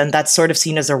mercenaries, and that's sort of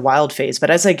seen as their wild phase.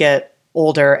 But as I get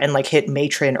older and like hit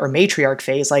matron or matriarch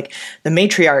phase, like the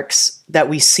matriarchs that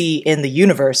we see in the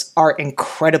universe are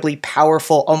incredibly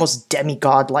powerful, almost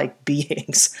demigod-like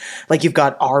beings. Like you've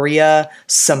got Arya,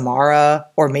 Samara,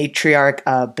 or matriarch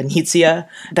Benicia.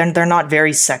 They're not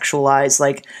very sexualized.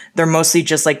 Like they're mostly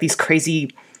just like these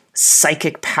crazy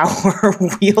psychic power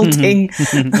wielding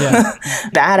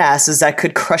badasses that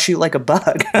could crush you like a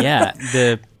bug. Yeah,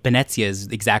 the Benezia is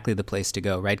exactly the place to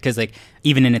go, right? Because like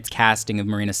even in its casting of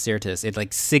Marina Sirtis, it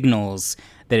like signals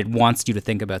that it wants you to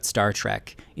think about Star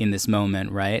Trek in this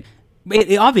moment, right?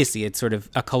 Obviously, it's sort of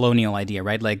a colonial idea,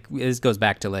 right? Like this goes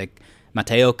back to like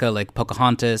Mateoka, like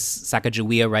Pocahontas,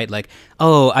 Sacagawea, right? Like,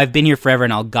 oh, I've been here forever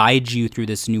and I'll guide you through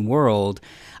this new world.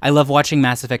 I love watching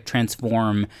Mass Effect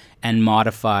transform and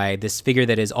modify this figure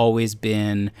that has always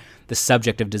been the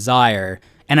subject of desire.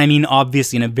 And I mean,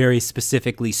 obviously, in a very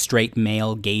specifically straight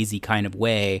male, gazy kind of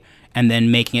way, and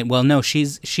then making it, well, no,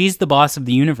 she's the boss of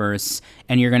the universe,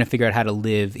 and you're going to figure out how to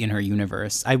live in her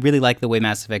universe. I really like the way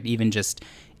Mass Effect, even just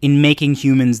in making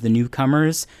humans the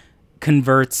newcomers,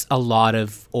 converts a lot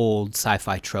of old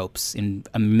sci-fi tropes in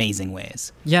amazing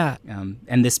ways. Yeah.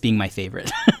 And this being my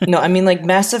favorite. No, I mean, like,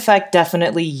 Mass Effect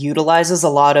definitely utilizes a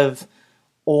lot of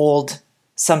old,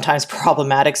 sometimes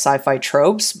problematic sci-fi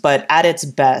tropes, but at its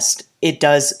best, it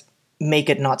does make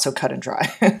it not so cut and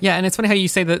dry. Yeah, and it's funny how you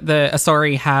say that the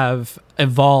Asari have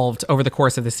evolved over the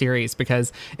course of the series,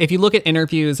 because if you look at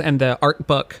interviews and the art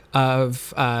book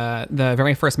of the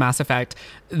very first Mass Effect,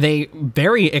 they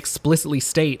very explicitly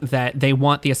state that they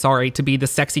want the Asari to be the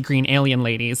sexy green alien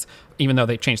ladies, even though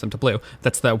they changed them to blue.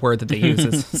 That's the word that they use,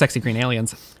 is sexy green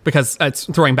aliens, because it's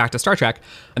throwing back to Star Trek,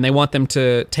 and they want them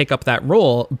to take up that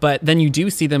role. But then you do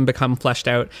see them become fleshed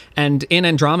out. And in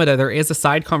Andromeda, there is a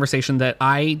side conversation that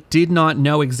I did not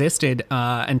know existed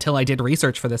until I did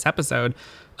research for this episode.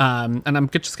 And I'm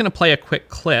just going to play a quick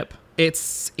clip.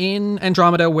 It's in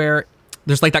Andromeda where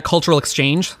there's like that cultural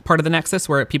exchange part of the Nexus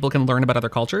where people can learn about other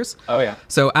cultures. Oh, yeah.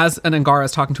 So as an Angara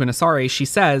is talking to an Asari, she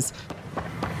says,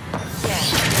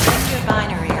 "Yes, your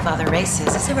binary of other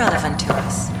races is irrelevant to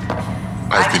us.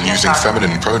 I've been using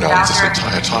feminine pronouns this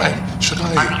entire time. Should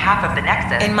On I? behalf of the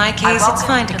Nexus, In my case, it's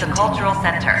fine to the continue. Cultural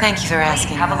Center. Thank you for asking.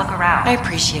 Please have a look around. I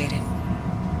appreciate it.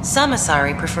 Some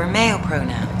Asari prefer male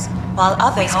pronouns, while We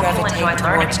others hope you'll gravitate enjoy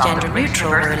learning towards about the gender-neutral rich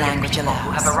where diversity of language people who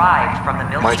have allows. arrived from the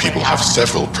Milky My Way people have galaxy.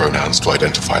 several pronouns to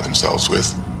identify themselves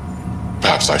with.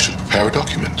 Perhaps I should prepare a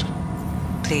document.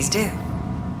 Please do.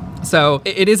 so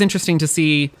it is interesting to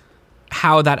see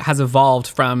how that has evolved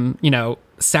from,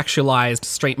 sexualized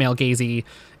straight male gazy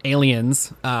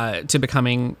aliens to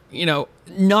becoming,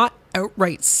 not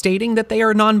outright stating that they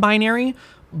are non-binary,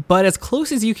 but as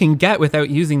close as you can get without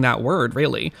using that word,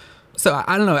 really. So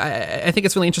I don't know. I think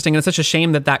it's really interesting, and it's such a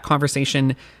shame that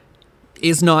conversation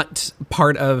is not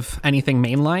part of anything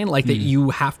mainline, like that you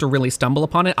have to really stumble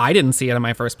upon it. I didn't see it in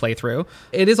my first playthrough.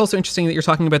 It is also interesting that you're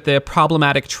talking about the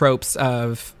problematic tropes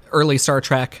of early Star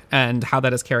Trek and how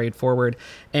that is carried forward.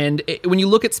 And when you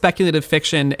look at speculative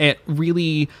fiction, it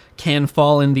really can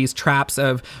fall in these traps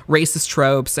of racist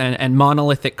tropes and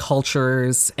monolithic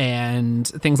cultures and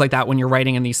things like that when you're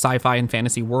writing in these sci-fi and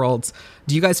fantasy worlds.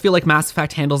 Do you guys feel like Mass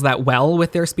Effect handles that well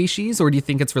with their species, or do you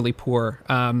think it's really poor?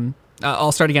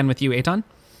 I'll start again with you, Eitan.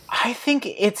 I think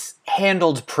it's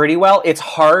handled pretty well. It's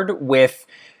hard with,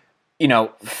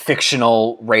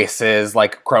 fictional races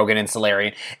like Krogan and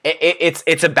Solarian.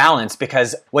 It's a balance,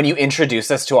 because when you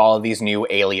introduce us to all of these new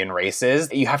alien races,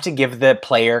 you have to give the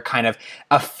player kind of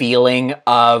a feeling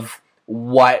of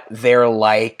what they're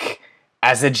like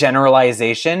as a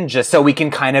generalization, just so we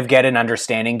can kind of get an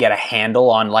understanding, get a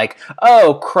handle on like,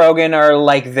 oh, Krogan are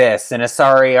like this and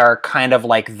Asari are kind of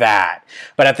like that.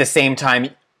 But at the same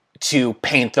time, to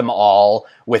paint them all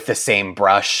with the same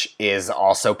brush is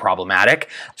also problematic.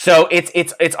 So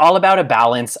it's all about a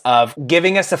balance of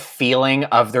giving us a feeling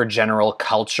of their general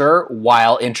culture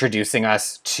while introducing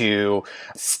us to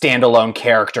standalone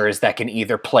characters that can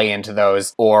either play into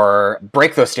those or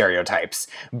break those stereotypes.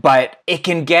 But it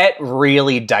can get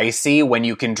really dicey when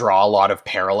you can draw a lot of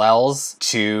parallels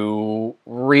to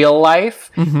real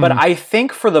life. Mm-hmm. But I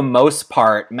think for the most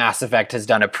part, Mass Effect has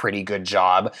done a pretty good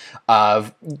job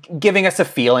of giving us a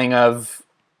feeling of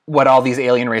what all these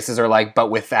alien races are like, but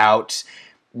without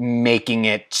making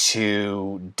it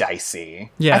too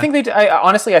dicey. Yeah, I think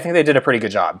honestly, I think they did a pretty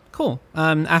good job. Cool.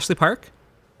 Ashley Park?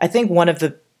 I think one of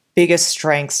the biggest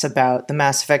strengths about the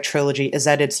Mass Effect trilogy is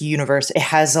that its universe, it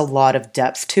has a lot of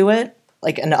depth to it,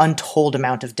 like an untold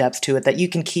amount of depth to it that you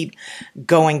can keep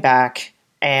going back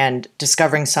and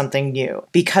discovering something new.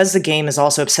 Because the game is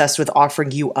also obsessed with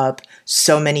offering you up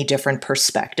so many different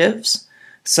perspectives.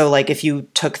 So, like, if you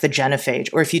took the genophage,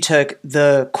 or if you took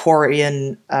the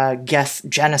Quarian Geth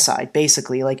genocide,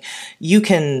 basically, like, you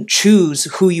can choose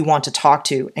who you want to talk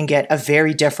to and get a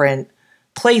very different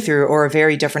playthrough or a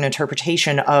very different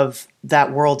interpretation of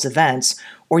that world's events,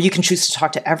 or you can choose to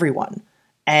talk to everyone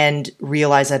and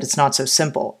realize that it's not so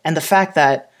simple. And the fact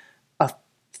that a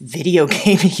video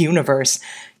game universe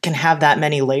can have that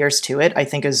many layers to it, I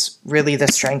think is really the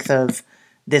strength of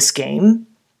this game.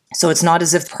 So it's not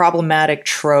as if problematic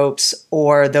tropes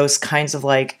or those kinds of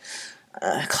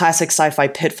classic sci-fi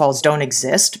pitfalls don't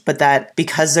exist, but that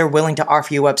because they're willing to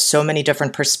offer you up so many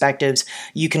different perspectives,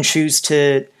 you can choose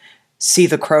to see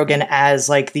the Krogan as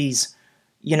like these,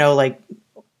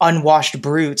 unwashed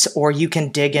brutes, or you can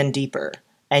dig in deeper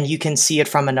and you can see it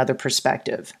from another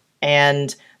perspective.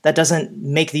 And that doesn't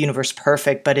make the universe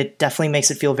perfect, but it definitely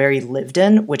makes it feel very lived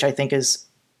in, which I think is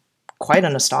quite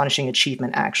an astonishing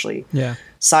achievement, actually. Yeah.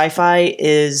 Sci-fi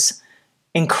is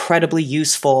incredibly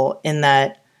useful in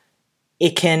that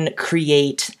it can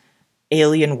create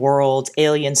alien worlds,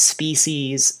 alien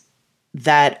species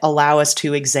that allow us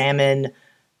to examine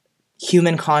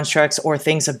human constructs or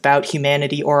things about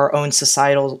humanity or our own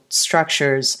societal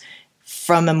structures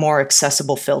from a more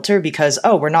accessible filter, because,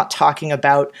 we're not talking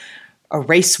about a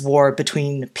race war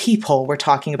between people, we're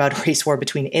talking about a race war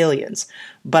between aliens.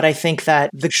 But I think that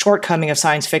the shortcoming of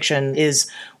science fiction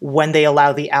is when they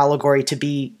allow the allegory to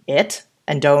be it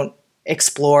and don't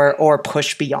explore or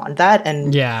push beyond that.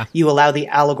 And you allow the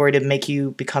allegory to make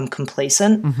you become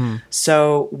complacent. Mm-hmm.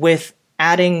 So with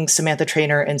adding Samantha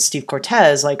Trainer and Steve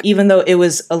Cortez, even though it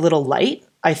was a little light,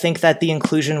 I think that the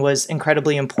inclusion was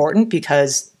incredibly important,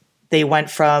 because they went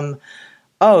from,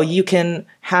 you can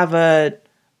have a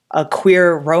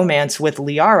queer romance with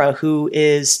Liara, who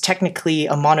is technically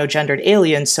a monogendered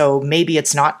alien, so maybe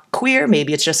it's not queer,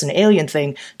 maybe it's just an alien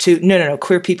thing, to no,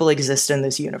 queer people exist in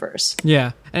this universe.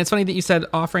 Yeah, and it's funny that you said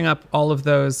offering up all of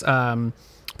those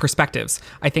perspectives.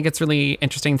 I think it's really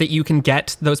interesting that you can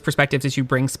get those perspectives as you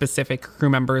bring specific crew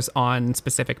members on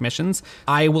specific missions.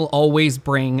 I will always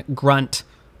bring Grunt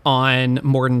on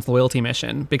Morden's loyalty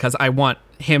mission, because I want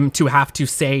him to have to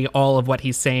say all of what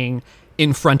he's saying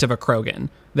in front of a Krogan,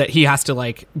 that he has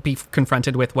to be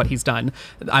confronted with what he's done.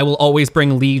 I will always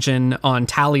bring Legion on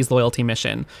Tally's loyalty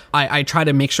mission. I try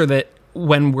to make sure that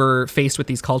when we're faced with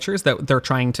these cultures, that they're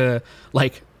trying to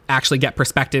actually get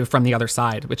perspective from the other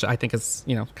side, which I think is,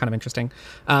 kind of interesting.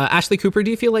 Ashley Cooper,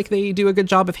 do you feel like they do a good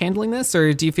job of handling this,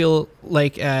 or do you feel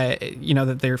like,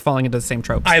 that they're falling into the same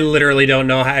tropes? I literally don't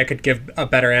know how I could give a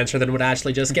better answer than what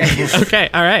Ashley just gave. Okay,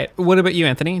 all right. What about you,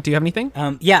 Anthony? Do you have anything?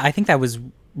 I think that was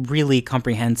really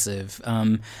comprehensive.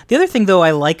 The other thing, though,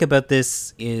 I like about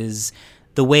this is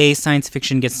the way science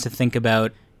fiction gets to think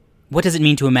about what does it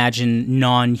mean to imagine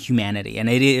non-humanity? And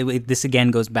this again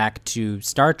goes back to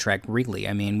Star Trek, really,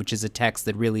 I mean, which is a text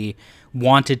that really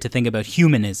wanted to think about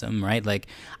humanism, right? Like,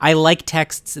 I like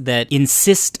texts that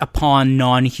insist upon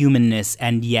non-humanness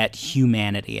and yet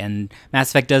humanity. And Mass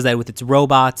Effect does that with its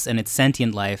robots and its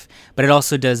sentient life, but it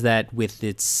also does that with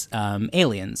its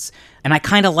aliens. And I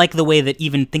kind of like the way that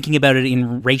even thinking about it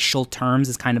in racial terms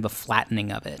is kind of a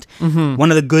flattening of it. Mm-hmm.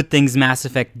 One of the good things Mass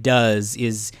Effect does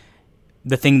is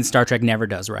the thing that Star Trek never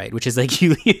does right, which is like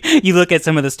you look at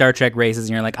some of the Star Trek races and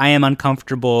you're like, I am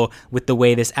uncomfortable with the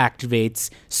way this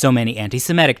activates so many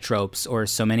anti-Semitic tropes or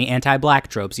so many anti-black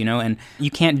tropes, you know, and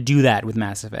you can't do that with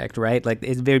Mass Effect, right? Like,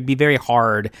 it'd be very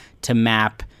hard to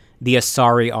map the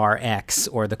Asari are X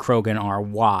or the Krogan are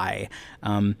Y.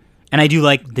 And I do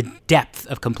like the depth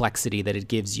of complexity that it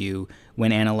gives you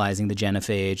when analyzing the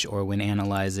Genophage or when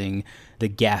analyzing the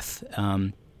Geth.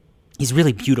 He's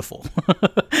really beautiful.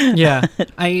 Yeah.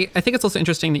 I think it's also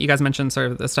interesting that you guys mentioned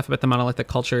sort of the stuff about the monolithic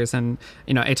cultures, and,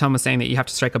 you know, Atom was saying that you have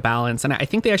to strike a balance. And I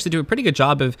think they actually do a pretty good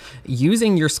job of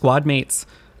using your squad mates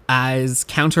as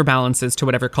counterbalances to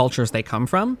whatever cultures they come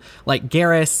from. Like,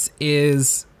 Garrus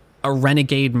is a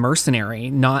renegade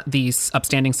mercenary, not the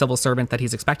upstanding civil servant that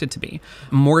he's expected to be.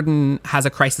 Morden has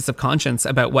a crisis of conscience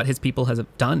about what his people have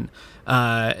done.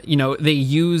 You know, they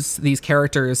use these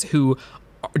characters who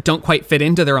don't quite fit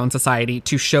into their own society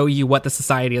to show you what the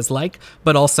society is like,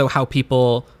 but also how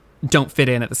people don't fit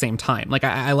in at the same time. Like,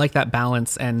 I like that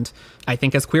balance, and I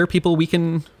think as queer people, we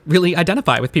can really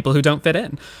identify with people who don't fit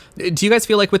in. Do you guys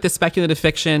feel like with this speculative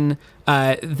fiction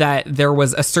that there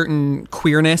was a certain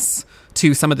queerness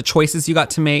to some of the choices you got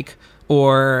to make,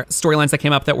 or storylines that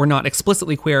came up that were not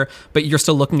explicitly queer, but you're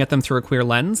still looking at them through a queer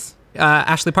lens?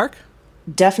 Ashley Park?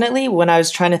 Definitely, when I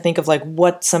was trying to think of like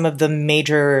what some of the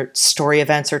major story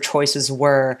events or choices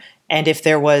were, and if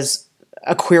there was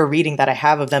a queer reading that I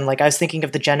have of them, like I was thinking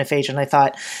of the Genophage, and I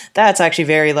thought that's actually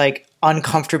very like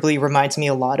uncomfortably reminds me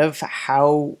a lot of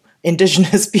how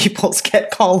indigenous peoples get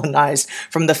colonized,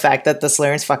 from the fact that the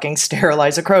Solarians fucking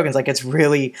sterilize the Krogans. Like, it's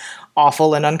really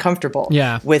awful and uncomfortable.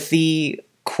 Yeah. With the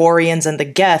Quarians and the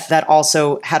Geth, that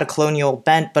also had a colonial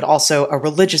bent, but also a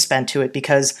religious bent to it,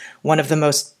 because one of the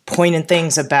most poignant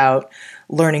things about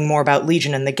learning more about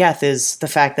Legion and the Geth is the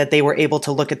fact that they were able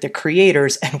to look at the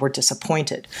creators and were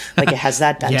disappointed. Like, it has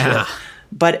that bent to it.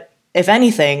 But if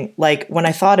anything, like, when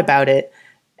I thought about it,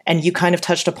 and you kind of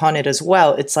touched upon it as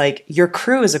well, it's like your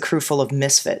crew is a crew full of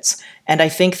misfits. And I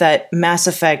think that Mass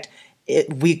Effect,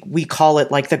 we call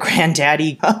it like the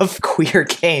granddaddy of queer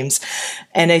games.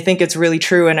 And I think it's really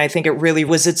true. And I think it really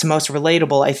was its most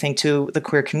relatable, I think, to the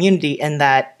queer community, in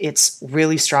that it's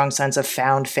really strong sense of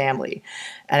found family.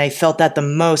 And I felt that the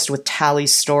most with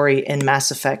Tally's story in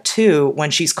Mass Effect 2,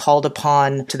 when she's called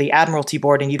upon to the Admiralty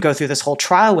Board and you go through this whole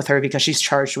trial with her because she's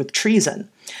charged with treason.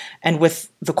 And with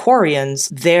the Quarians,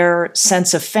 their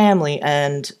sense of family,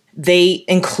 and they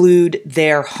include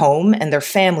their home and their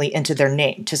family into their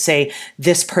name to say,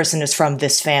 this person is from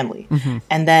this family. Mm-hmm.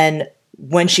 And then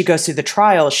when she goes through the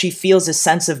trial, she feels a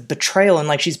sense of betrayal and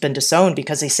like she's been disowned,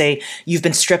 because they say, you've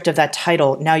been stripped of that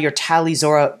title. Now you're Tally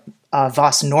Zora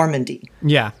Voss Normandy.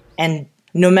 Yeah. And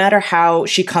no matter how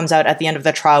she comes out at the end of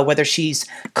the trial, whether she's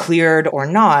cleared or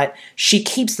not, she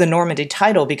keeps the Normandy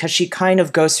title, because she kind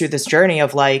of goes through this journey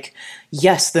of like,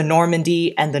 yes, the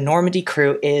Normandy and the Normandy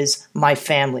crew is my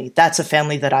family. That's a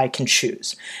family that I can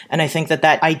choose. And I think that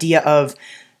that idea of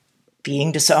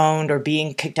being disowned or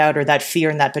being kicked out, or that fear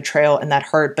and that betrayal and that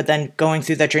hurt, but then going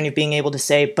through that journey of being able to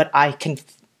say, but I can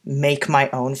make my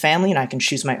own family and I can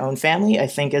choose my own family, I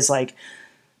think is like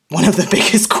one of the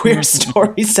biggest queer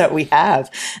stories that we have,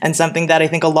 and something that I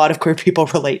think a lot of queer people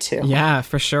relate to. Yeah,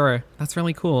 for sure. That's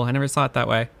really cool. I never saw it that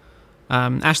way.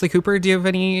 Ashley Cooper, do you have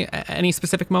any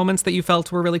specific moments that you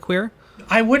felt were really queer?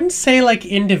 I wouldn't say like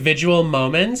individual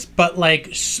moments, but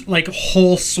like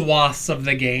whole swaths of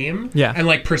the game. Yeah. And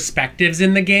like perspectives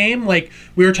in the game. Like,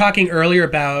 we were talking earlier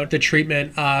about the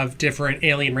treatment of different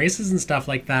alien races and stuff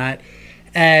like that.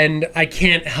 And I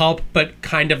can't help but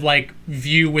kind of like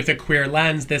view with a queer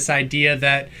lens this idea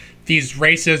that these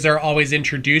races are always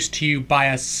introduced to you by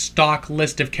a stock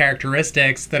list of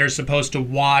characteristics that are supposed to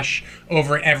wash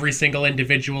over every single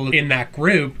individual in that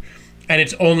group. And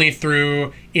it's only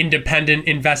through independent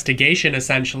investigation,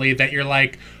 essentially, that you're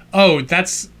like, oh,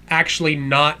 that's actually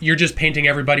not, you're just painting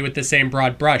everybody with the same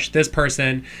broad brush. This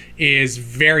person is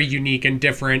very unique and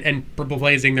different and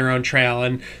blazing their own trail,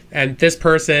 and this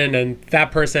person and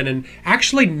that person, and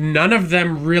actually none of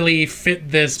them really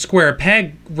fit this square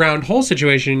peg round hole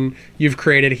situation you've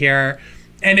created here.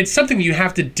 And it's something you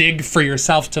have to dig for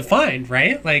yourself to find,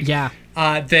 right? Like, Yeah.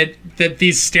 That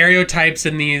these stereotypes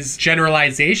and these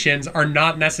generalizations are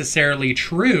not necessarily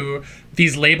true.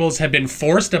 These labels have been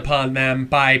forced upon them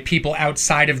by people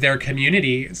outside of their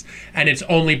communities. And it's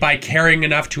only by caring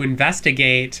enough to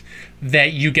investigate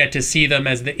that you get to see them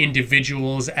as the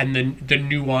individuals and the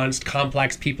nuanced,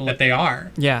 complex people that they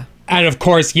are. Yeah. And of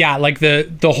course, yeah, like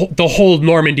the whole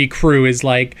Normandy crew is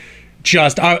like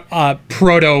just a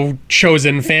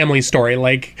proto-chosen family story,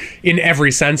 like in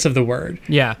every sense of the word.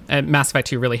 Yeah, and Mass Effect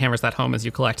 2 really hammers that home as you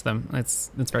collect them.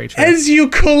 It's very true. As you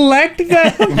collect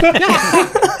them?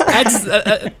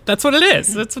 That's what it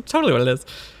is. That's totally what it is.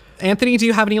 Anthony, do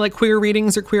you have any like queer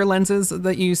readings or queer lenses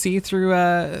that you see through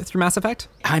Mass Effect?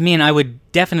 I mean, I would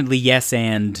definitely yes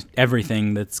and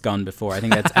everything that's gone before. I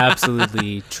think that's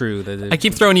absolutely true. I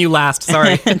keep throwing you last,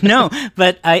 sorry. No,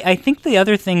 but I think the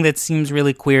other thing that seems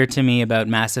really queer to me about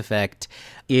Mass Effect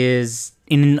is,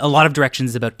 in a lot of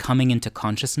directions, about coming into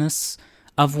consciousness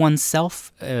of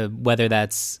oneself, whether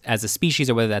that's as a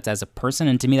species or whether that's as a person.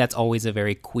 And to me, that's always a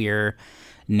very queer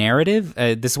narrative.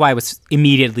 This is why I was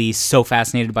immediately so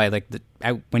fascinated by like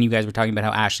when you guys were talking about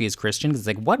how Ashley is Christian, because it's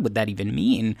like, what would that even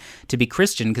mean to be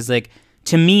Christian? Because like,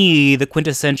 to me, the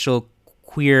quintessential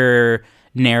queer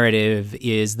narrative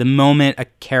is the moment a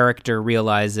character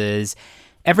realizes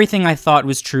everything I thought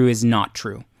was true is not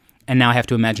true. And now I have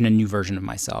to imagine a new version of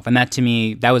myself. And that, to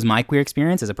me, that was my queer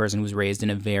experience as a person who was raised in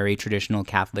a very traditional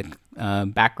Catholic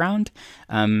background,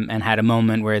 and had a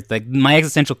moment where it's like my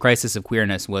existential crisis of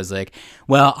queerness was like,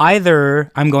 well,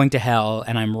 either I'm going to hell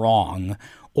and I'm wrong,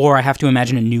 or I have to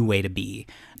imagine a new way to be.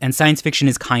 And science fiction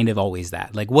is kind of always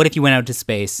that. Like, what if you went out to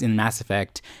space in Mass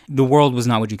Effect? The world was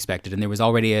not what you expected, and there was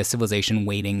already a civilization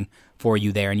waiting for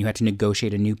you there, and you had to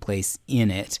negotiate a new place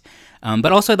in it.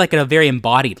 But also, like, at a very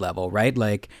embodied level, right?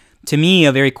 Like, to me,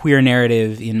 a very queer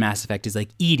narrative in Mass Effect is like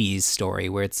Edie's story,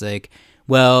 where it's like,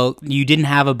 well, you didn't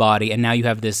have a body, and now you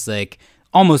have this, like,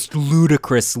 almost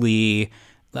ludicrously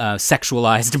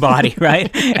sexualized body,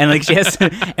 right? And like she has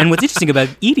and what's interesting about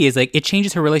Edie is like it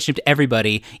changes her relationship to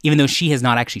everybody, even though she has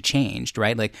not actually changed,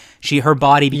 right? Like her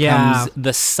body becomes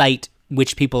the site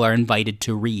which people are invited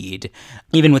to read.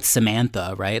 Even with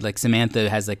Samantha, right? Like Samantha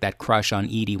has like that crush on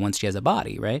Edie once she has a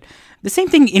body, right? The same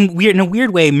thing in a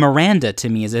weird way, Miranda to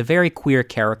me is a very queer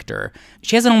character.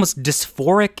 She has an almost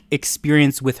dysphoric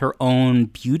experience with her own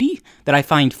beauty that I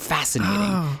find fascinating.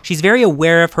 Oh. She's very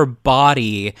aware of her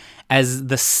body as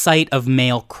the site of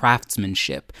male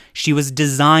craftsmanship. She was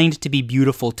designed to be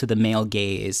beautiful to the male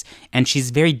gaze, and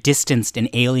she's very distanced and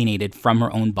alienated from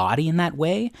her own body in that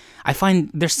way. I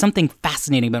find there's something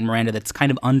fascinating about Miranda that's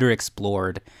kind of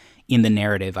underexplored in the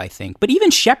narrative, I think. But even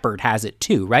Shepard has it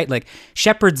too, right? Like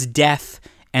Shepard's death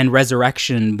and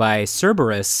resurrection by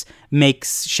Cerberus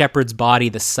makes Shepard's body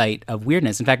the site of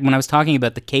weirdness. In fact, when I was talking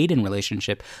about the Kaidan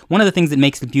relationship, one of the things that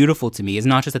makes it beautiful to me is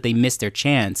not just that they missed their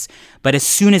chance, but as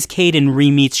soon as Kaidan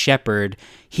re-meets Shepard,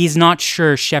 he's not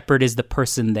sure Shepard is the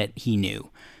person that he knew.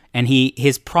 And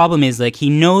his problem is, like, he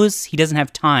knows he doesn't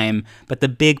have time, but the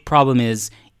big problem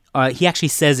is, he actually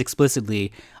says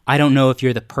explicitly, I don't know if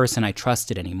you're the person I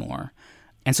trusted anymore.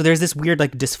 And so there's this weird,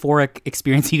 like, dysphoric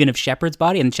experience even of Shepard's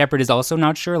body, and Shepard is also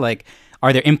not sure, like,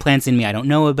 are there implants in me I don't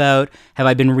know about? Have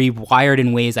I been rewired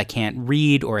in ways I can't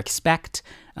read or expect?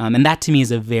 And that, to me, is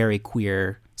a very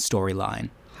queer storyline.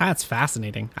 That's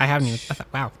fascinating. I haven't even... I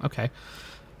thought, wow, okay.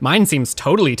 Mine seems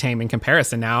totally tame in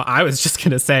comparison now. I was just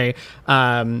going to say,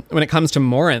 when it comes to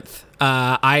Morinth,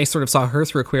 I sort of saw her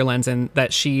through a queer lens in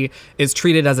that she is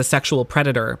treated as a sexual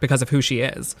predator because of who she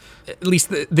is. At least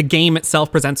the game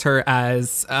itself presents her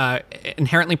as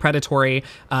inherently predatory,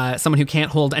 someone who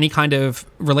can't hold any kind of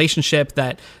relationship,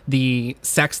 that the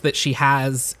sex that she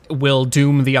has will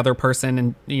doom the other person,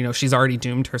 and, you know, she's already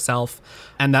doomed herself.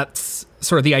 And that's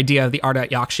sort of the idea of the Ardat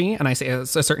Yakshi, and I say a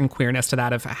certain queerness to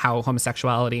that of how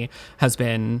homosexuality has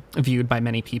been viewed by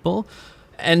many people.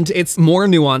 And it's more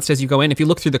nuanced as you go in. If you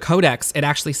look through the codex, it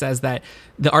actually says that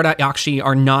the Ardat Yakshi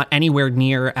are not anywhere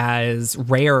near as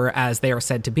rare as they are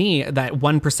said to be, that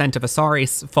 1% of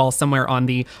Asari fall somewhere on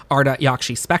the Ardat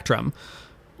Yakshi spectrum,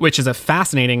 which is a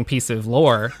fascinating piece of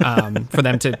lore for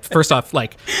them to, first off,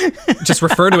 like, just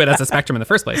refer to it as a spectrum in the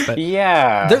first place. But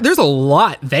yeah, there's a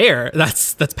lot there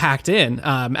that's packed in,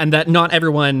 and that not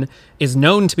everyone is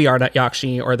known to be Ardat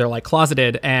Yakshi, or they're like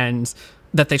closeted, and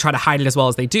that they try to hide it as well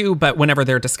as they do, but whenever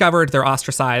they're discovered, they're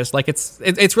ostracized. Like, it's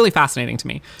really fascinating to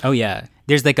me. Oh, yeah.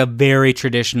 There's like a very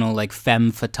traditional, like,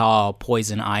 femme fatale,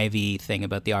 poison ivy thing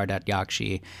about the Ardat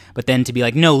Yakshi. But then to be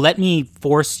like, no, let me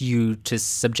force you to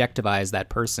subjectivize that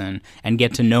person and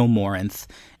get to know Morinth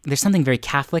there's something very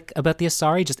Catholic about the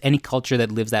Asari. Just any culture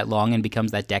that lives that long and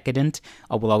becomes that decadent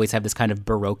will always have this kind of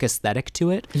Baroque aesthetic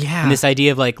to it. Yeah. And this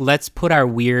idea of like, let's put our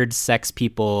weird sex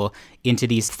people into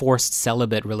these forced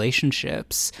celibate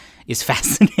relationships is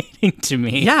fascinating to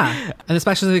me. Yeah. And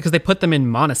especially because they put them in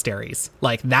monasteries.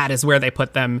 Like, that is where they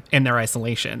put them in their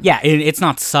isolation. Yeah, it's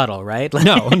not subtle, right? Like,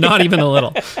 No, not even a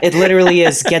little. It literally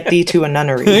is get thee to a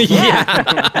nunnery.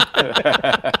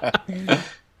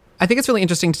 I think it's really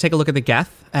interesting to take a look at the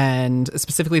Geth, and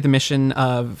specifically the mission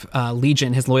of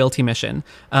Legion, his loyalty mission,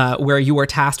 where you are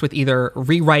tasked with either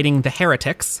rewriting the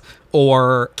heretics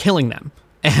or killing them.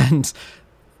 And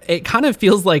it kind of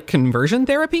feels like conversion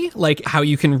therapy, like how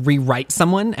you can rewrite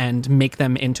someone and make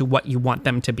them into what you want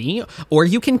them to be, or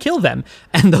you can kill them.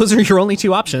 And those are your only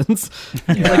two options.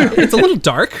 Like, it's a little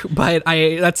dark, but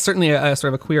that's certainly a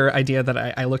sort of a queer idea that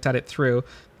I looked at it through.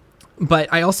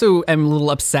 But I also am a little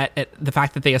upset at the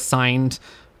fact that they assigned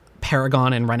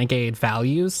Paragon and Renegade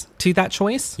values to that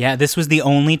choice. Yeah, this was the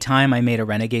only time I made a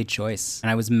Renegade choice, and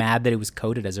I was mad that it was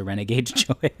coded as a Renegade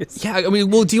choice. Yeah, I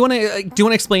mean, well, do you want to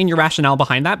explain your rationale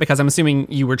behind that? Because I'm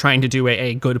assuming you were trying to do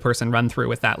a good person run through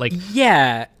with that. Like,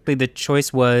 yeah, the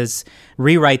choice was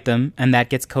rewrite them, and that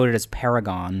gets coded as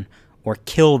Paragon, or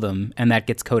kill them, and that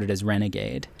gets coded as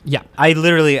Renegade. Yeah.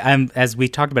 I'm as we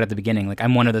talked about at the beginning, like,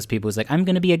 I'm one of those people who's like, I'm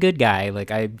going to be a good guy. Like,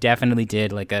 I definitely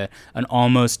did like an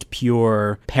almost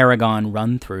pure Paragon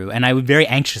run through, and I would very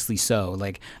anxiously so.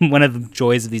 Like, one of the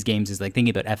joys of these games is like thinking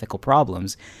about ethical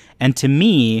problems. And to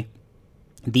me,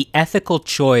 the ethical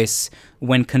choice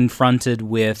when confronted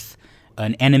with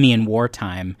an enemy in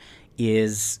wartime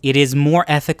is it is more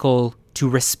ethical to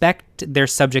respect their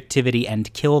subjectivity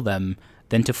and kill them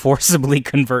than to forcibly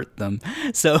convert them.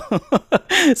 So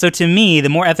to me, the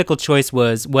more ethical choice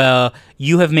was, well,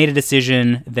 you have made a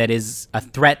decision that is a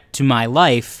threat to my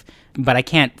life, but I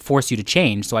can't force you to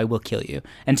change, so I will kill you.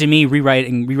 And to me,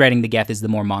 rewriting the Geth is the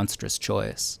more monstrous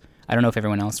choice. I don't know if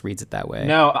everyone else reads it that way.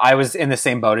 No, I was in the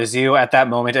same boat as you at that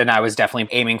moment, and I was definitely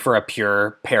aiming for a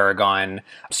pure Paragon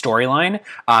storyline.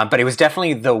 But it was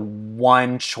definitely the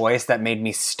one choice that made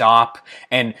me stop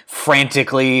and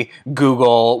frantically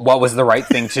Google what was the right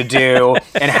thing to do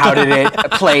and how did it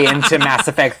play into Mass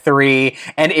Effect 3.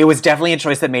 And it was definitely a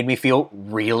choice that made me feel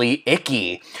really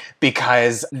icky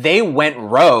because they went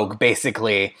rogue,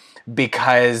 basically,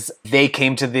 because they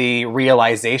came to the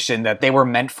realization that they were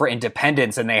meant for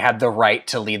independence and they had the right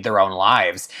to lead their own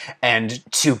lives, and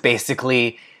to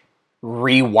basically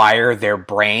rewire their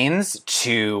brains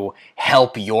to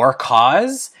help your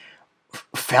cause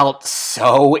felt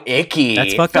so icky.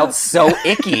 That's fucked felt up. So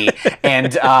icky.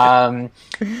 And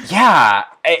yeah,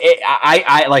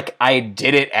 I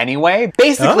did it anyway,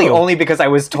 basically only because I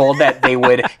was told that they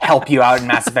would help you out in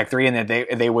Mass Effect 3 and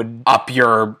that they would up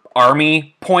your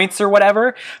army points or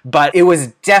whatever. But it was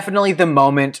definitely the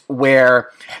moment where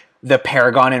the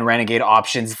Paragon and Renegade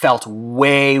options felt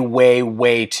way, way,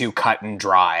 way too cut and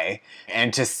dry.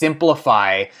 And to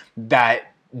simplify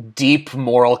that deep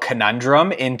moral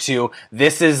conundrum into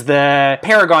this is the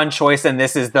Paragon choice and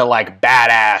this is the like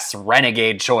badass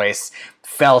Renegade choice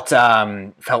felt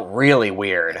really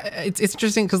weird. It's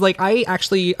interesting because like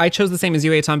I chose the same as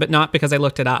you, Eitan, but not because I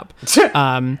looked it up.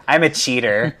 I'm a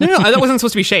cheater. No, that wasn't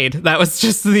supposed to be shade. That was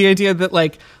just the idea that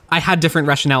like I had different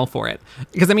rationale for it.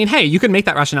 Because I mean, hey, you could make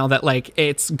that rationale that like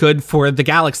it's good for the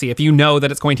galaxy. If you know that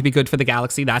it's going to be good for the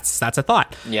galaxy, that's a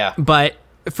thought. Yeah. But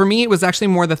for me, it was actually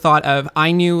more the thought of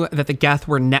I knew that the Geth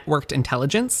were networked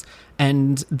intelligence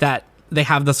and that they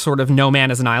have this sort of no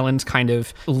man is an island kind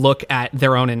of look at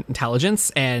their own intelligence.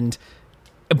 And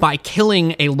by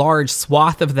killing a large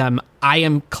swath of them, I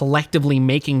am collectively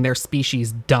making their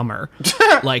species dumber.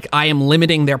 Like, I am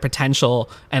limiting their potential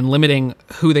and limiting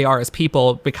who they are as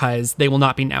people because they will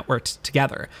not be networked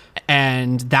together.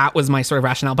 And that was my sort of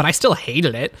rationale, but I still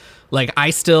hated it. Like, I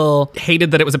still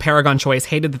hated that it was a Paragon choice,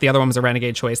 hated that the other one was a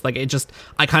Renegade choice. Like,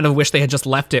 I kind of wish they had just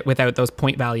left it without those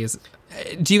point values.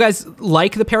 Do you guys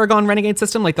like the Paragon Renegade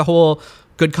system? Like the whole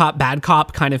good cop, bad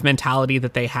cop kind of mentality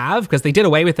that they have? Because they did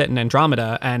away with it in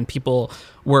Andromeda and people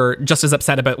were just as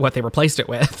upset about what they replaced it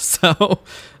with. So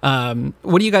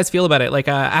what do you guys feel about it? Like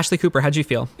Ashley Cooper, how'd you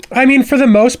feel? I mean, for the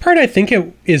most part, I think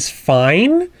it is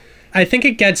fine. I think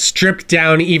it gets stripped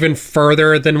down even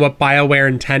further than what BioWare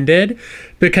intended,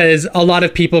 because a lot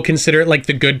of people consider it like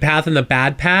the good path and the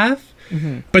bad path,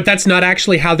 but that's not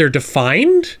actually how they're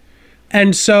defined.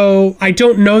 And so I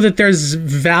don't know that there's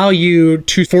value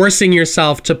to forcing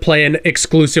yourself to play an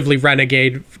exclusively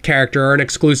Renegade character or an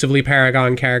exclusively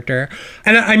Paragon character.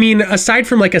 And I mean, aside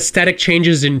from like aesthetic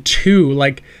changes in 2,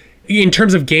 like in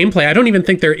terms of gameplay, I don't even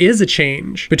think there is a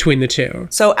change between the two.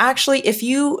 So actually, if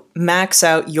you max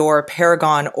out your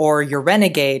Paragon or your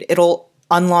Renegade, it'll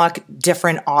unlock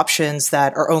different options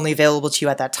that are only available to you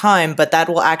at that time, but that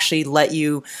will actually let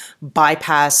you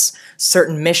bypass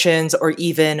certain missions or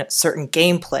even certain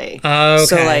gameplay. Okay.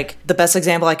 So like the best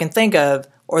example I can think of,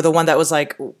 or the one that was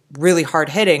like really hard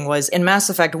hitting, was in Mass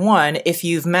Effect 1, if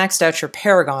you've maxed out your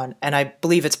Paragon, and I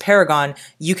believe it's Paragon,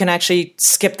 you can actually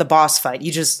skip the boss fight.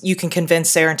 You can convince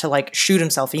Saren to like shoot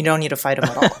himself. You don't need to fight him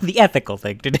at all. The ethical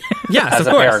thing to do. Yes, As of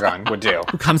a course. Paragon would do.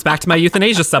 Comes back to my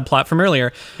euthanasia subplot from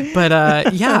earlier. But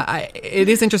it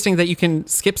is interesting that you can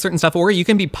skip certain stuff, or you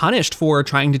can be punished for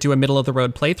trying to do a middle of the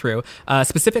road playthrough.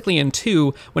 Specifically in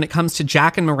 2, when it comes to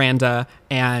Jack and Miranda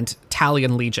and Tali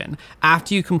and Legion.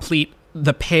 After you complete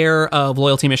the pair of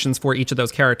loyalty missions for each of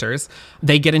those characters,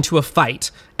 they get into a fight.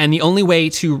 And the only way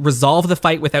to resolve the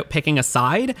fight without picking a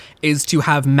side is to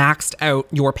have maxed out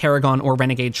your Paragon or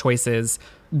Renegade choices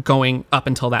going up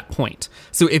until that point.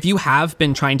 So if you have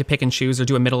been trying to pick and choose or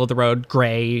do a middle of the road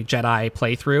gray Jedi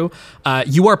playthrough,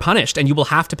 you are punished and you will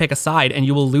have to pick a side and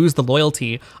you will lose the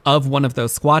loyalty of one of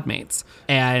those squad mates.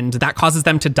 And that causes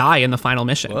them to die in the final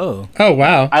mission. Whoa. Oh,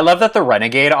 wow. I love that the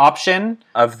Renegade option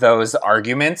of those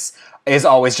arguments is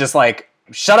always just like,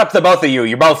 shut up, the both of you.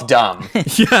 You're both dumb.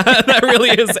 Yeah, that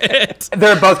really is it.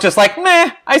 They're both just like,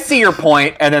 meh, I see your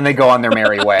point, and then they go on their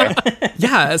merry way.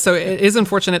 Yeah, so it is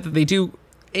unfortunate that they do,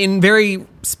 in very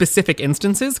specific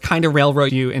instances, kind of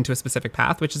railroad you into a specific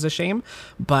path, which is a shame.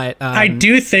 But I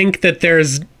do think that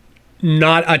there's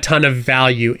not a ton of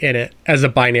value in it as a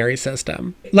binary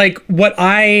system. Like, what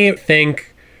I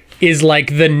think is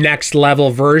like the next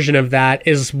level version of that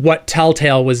is what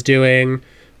Telltale was doing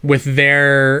with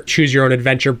their choose your own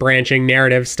adventure branching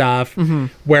narrative stuff,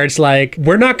 where it's like,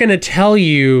 we're not going to tell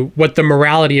you what the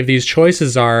morality of these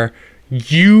choices are.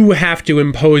 You have to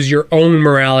impose your own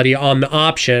morality on the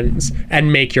options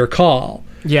and make your call.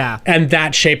 yeah. And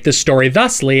that shaped the story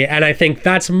thusly. And I think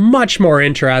that's much more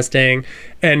interesting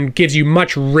and gives you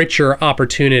much richer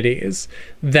opportunities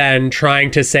than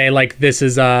trying to say, like, this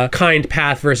is a kind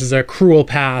path versus a cruel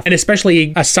path. And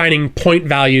especially assigning point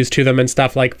values to them and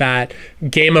stuff like that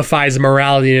gamifies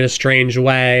morality in a strange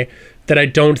way that I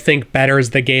don't think betters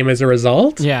the game as a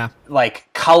result. Yeah.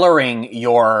 Like coloring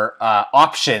your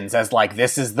options as like,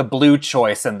 this is the blue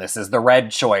choice and this is the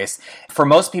red choice. For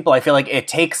most people, I feel like it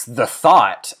takes the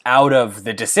thought out of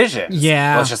the decisions.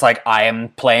 Yeah. Well, it's just like, I am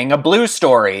playing a blue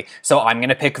story, so I'm going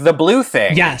to pick the blue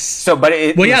thing. Yes. So, but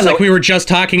it, Well, yeah, so, like we were just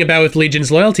talking about with Legion's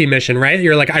loyalty mission, right?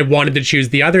 You're like, I wanted to choose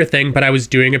the other thing, but I was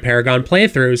doing a Paragon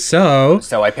playthrough,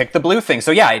 So I picked the blue thing.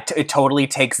 So yeah, it totally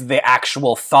takes the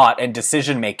actual thought and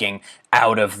decision making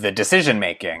out of the decision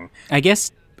making. I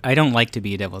guess I don't like to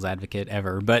be a devil's advocate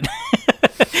ever, but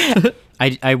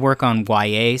I work on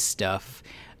YA stuff.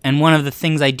 And one of the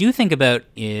things I do think about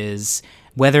is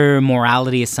whether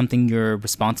morality is something you're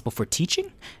responsible for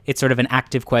teaching. It's sort of an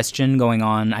active question going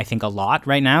on, I think, a lot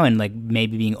right now, and like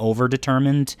maybe being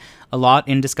over-determined a lot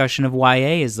in discussion of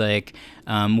YA is like,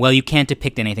 well, you can't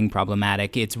depict anything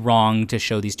problematic. It's wrong to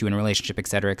show these two in a relationship, et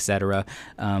cetera, et cetera.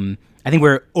 I think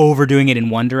we're overdoing it in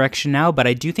one direction now, but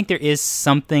I do think there is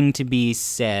something to be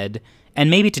said, and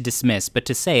maybe to dismiss, but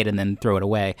to say it and then throw it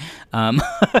away,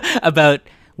 about,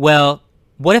 well,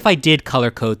 what if I did color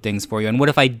code things for you? And what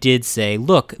if I did say,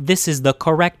 look, this is the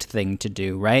correct thing to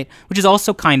do, right? Which is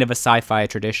also kind of a sci-fi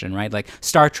tradition, right? Like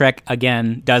Star Trek,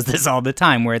 again, does this all the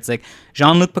time, where it's like,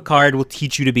 Jean-Luc Picard will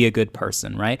teach you to be a good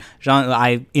person, right?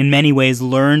 I, in many ways,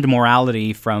 learned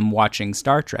morality from watching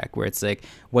Star Trek, where it's like,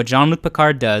 what Jean-Luc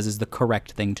Picard does is the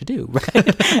correct thing to do,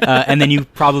 right? And then you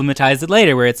problematize it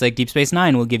later, where it's like Deep Space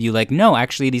Nine will give you like, no,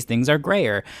 actually these things are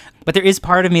grayer. But there is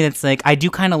part of me that's like, I do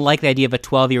kind of like the idea of a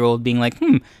 12-year-old being like,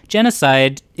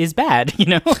 genocide is bad, you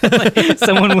know? Like,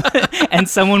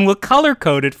 someone will color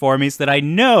code it for me so that I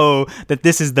know that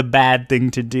this is the bad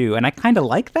thing to do. And I kind of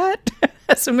like that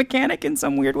as a mechanic in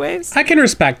some weird ways. I can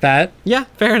respect that. Yeah,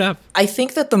 fair enough. I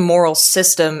think that the moral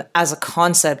system as a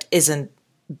concept isn't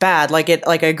bad. Like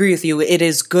I agree with you, it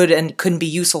is good and couldn't be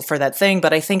useful for that thing,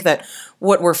 but I think that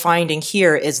what we're finding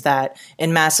here is that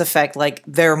in Mass Effect, like,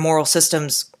 their moral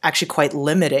system's actually quite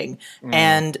limiting.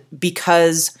 And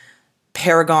because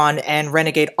Paragon and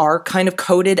Renegade are kind of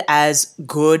coded as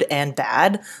good and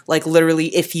bad, like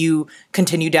literally if you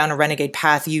continue down a Renegade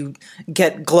path, you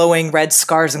get glowing red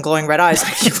scars and glowing red eyes,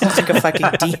 like you look like a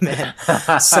fucking demon.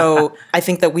 So I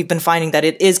think that we've been finding that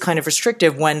it is kind of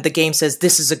restrictive when the game says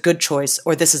this is a good choice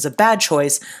or this is a bad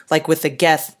choice, like with the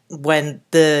Geth, when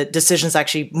the decision is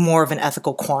actually more of an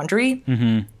ethical quandary.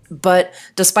 But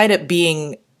despite it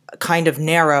being kind of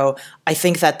narrow, I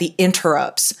think that the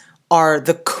interrupts are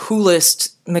the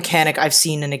coolest mechanic I've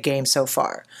seen in a game so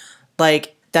far.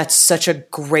 Like, that's such a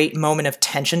great moment of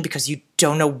tension because you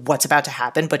don't know what's about to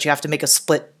happen, but you have to make a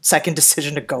split-second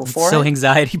decision to go for So it.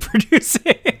 anxiety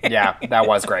producing. Yeah, that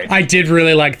was great. I did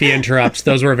really like the interrupts.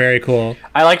 Those were very cool.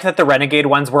 I liked that the Renegade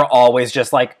ones were always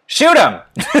just like, shoot him!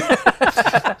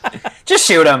 Just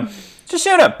shoot him. Just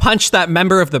shoot him. Punch that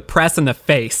member of the press in the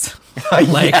face.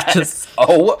 Like, just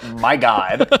Oh my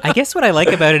god. I guess what I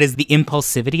like about it is the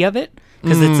impulsivity of it,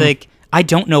 because it's like, I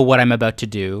don't know what I'm about to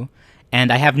do,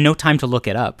 and I have no time to look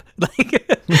it up.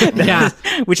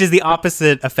 Which is the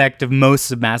opposite effect of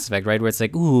most of Mass Effect, right? Where it's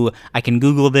like, ooh, I can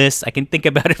Google this, I can think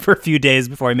about it for a few days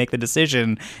before I make the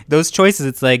decision. Those choices,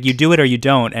 it's like, you do it or you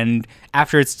don't, and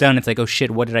after it's done, it's like, oh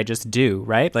shit, what did I just do,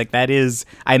 right? Like, that is,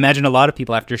 I imagine a lot of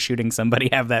people after shooting somebody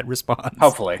have that response.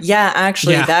 Hopefully. Yeah,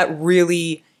 actually, Yeah. that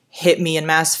really hit me in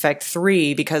Mass Effect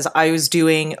 3 because I was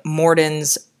doing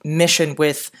Morden's mission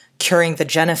with curing the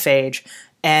genophage,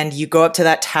 and you go up to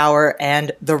that tower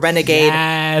and the Renegade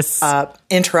yes.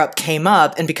 interrupt came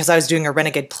up, and because I was doing a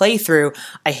Renegade playthrough,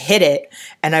 I hit it,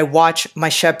 and I watch my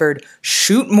Shepard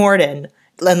shoot Morden,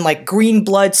 and like green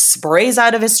blood sprays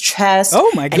out of his chest. Oh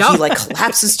my And God. he like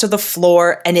collapses to the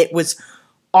floor, and it was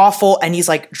awful, and he's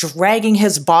like dragging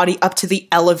his body up to the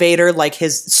elevator, like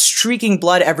his streaking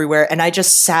blood everywhere, and I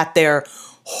just sat there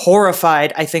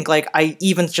horrified. I think like I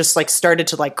even just like started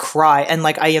to like cry, and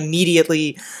like I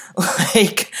immediately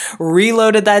like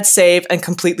reloaded that save and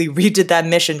completely redid that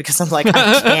mission because I'm like,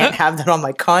 I can't have that on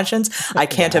my conscience. I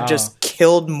can't have just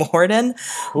killed Morden.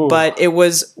 But it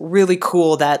was really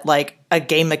cool that like a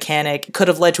game mechanic could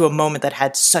have led to a moment that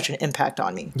had such an impact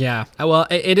on me. Yeah. Well,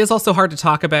 it is also hard to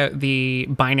talk about the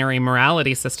binary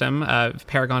morality system of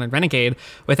Paragon and Renegade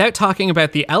without talking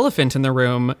about the elephant in the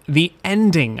room, the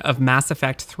ending of Mass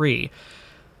Effect 3.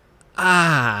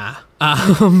 No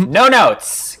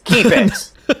notes. Keep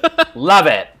it. Love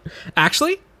it.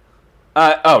 Actually?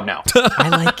 Oh no.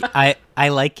 I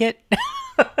like it.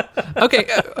 Okay.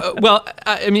 Well,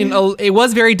 I mean, it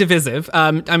was very divisive.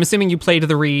 I'm assuming you played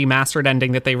the remastered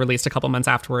ending that they released a couple months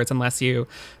afterwards, unless you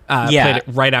played it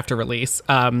right after release.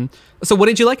 So what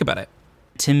did you like about it?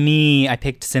 To me, I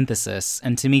picked Synthesis,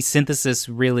 and to me, Synthesis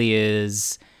really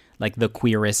is like the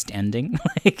queerest ending.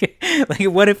 like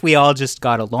what if we all just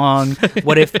got along?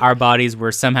 What if our bodies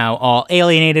were somehow all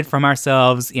alienated from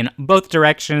ourselves in both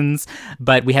directions,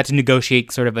 but we had to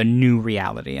negotiate sort of a new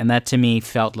reality? And that to me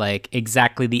felt like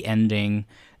exactly the ending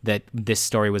that this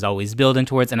story was always building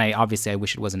towards, and I wish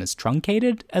it wasn't as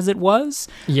truncated as it was.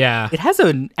 Yeah. It has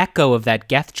an echo of that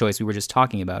Geth choice we were just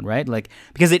talking about, right? Like,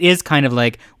 because it is kind of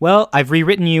like, well, I've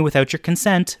rewritten you without your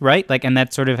consent, right? Like, and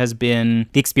that sort of has been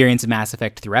the experience of Mass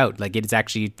Effect throughout. Like, it's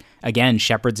actually, again,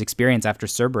 Shepard's experience after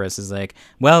Cerberus is like,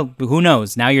 well, who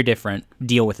knows? Now you're different.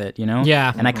 Deal with it, you know?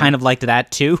 Yeah. And I kind of liked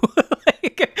that too.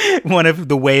 One of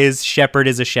the ways Shepard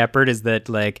is a Shepard is that,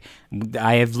 like,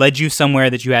 I have led you somewhere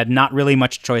that you had not really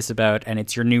much choice about, and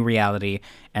it's your new reality,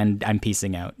 and I'm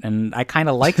piecing out. And I kind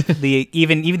of liked the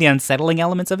even the unsettling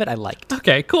elements of it. I liked.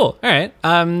 Okay, cool. All right.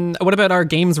 What about our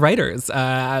games writers?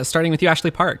 Starting with you,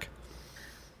 Ashley Park.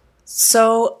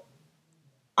 So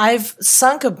I've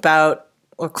sunk about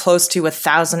or close to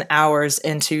 1,000 hours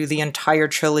into the entire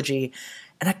trilogy.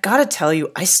 And I gotta tell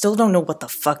you, I still don't know what the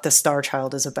fuck the Star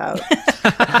Child is about.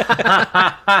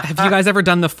 Have you guys ever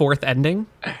done the fourth ending?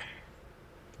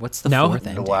 What's the No? fourth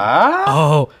ending? What?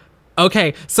 Oh,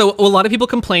 okay. So a lot of people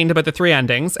complained about the three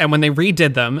endings, and when they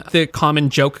redid them, the common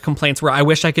joke complaints were, I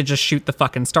wish I could just shoot the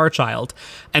fucking Star Child.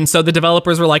 And so the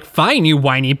developers were like, fine, you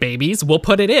whiny babies, we'll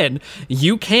put it in.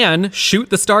 You can shoot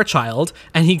the Star Child,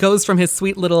 and he goes from his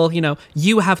sweet little,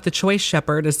 you have the choice,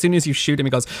 Shepard. As soon as you shoot him, he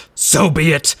goes, so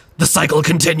be it. The cycle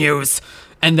continues.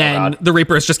 And then the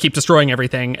Reapers just keep destroying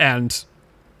everything, and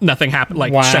nothing happened.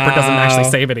 Like, Wow. Shepard doesn't actually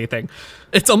save anything.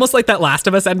 It's almost like that Last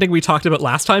of Us ending we talked about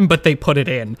last time, but they put it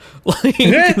in.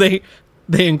 Like,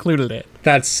 they included it.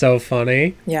 That's so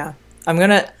funny. Yeah.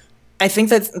 I think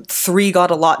that 3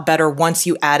 got a lot better once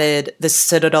you added the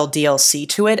Citadel DLC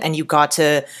to it, and you got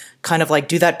to kind of like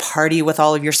do that party with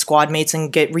all of your squad mates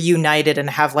and get reunited and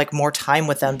have like more time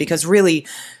with them, because really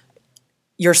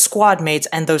your squad mates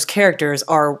and those characters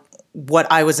are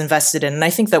what I was invested in. And I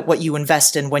think that what you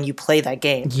invest in when you play that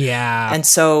game. Yeah. And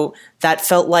so that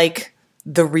felt like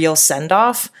the real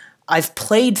send-off. I've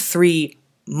played 3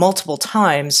 multiple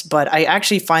times, but I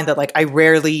actually find that like I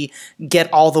rarely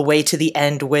get all the way to the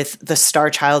end with the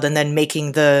Star Child and then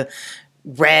making the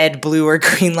red, blue, or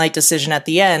green light decision at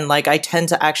the end. Like, I tend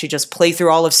to actually just play through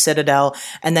all of Citadel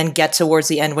and then get towards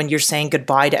the end when you're saying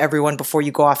goodbye to everyone before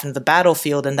you go off into the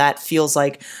battlefield, and that feels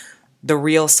like the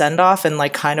real send-off and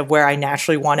like kind of where I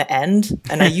naturally want to end,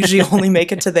 and I usually only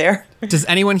make it to there. Does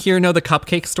anyone here know the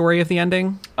cupcake story of the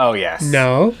ending? Oh, yes.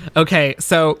 No. Okay,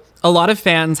 so a lot of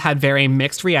fans had very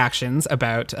mixed reactions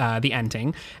about the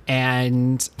ending,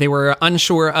 and they were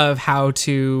unsure of how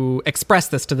to express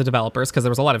this to the developers because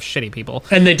there was a lot of shitty people.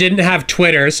 And they didn't have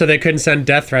Twitter, so they couldn't send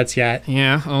death threats yet.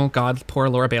 Yeah, oh god, poor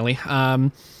Laura Bailey.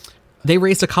 They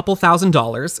raised a couple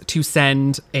 $1,000s to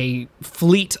send a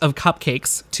fleet of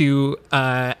cupcakes to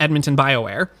Edmonton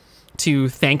BioWare to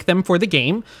thank them for the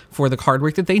game, for the hard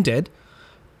work that they did.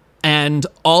 And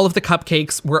all of the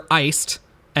cupcakes were iced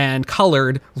and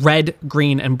colored red,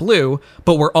 green, and blue,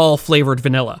 but were all flavored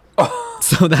vanilla.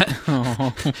 So that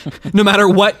no matter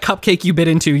what cupcake you bit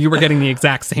into, you were getting the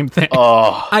exact same thing.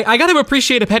 I gotta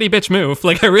appreciate a petty bitch move.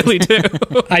 Like, I really do.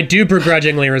 I do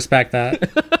begrudgingly respect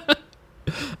that.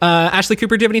 Ashley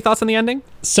Cooper, do you have any thoughts on the ending?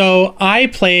 So I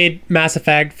played Mass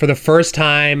Effect for the first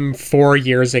time 4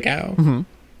 years ago. Mm-hmm.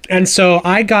 And so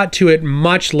I got to it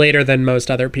much later than most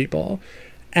other people.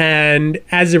 And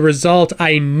as a result,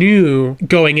 I knew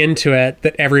going into it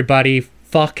that everybody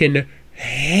fucking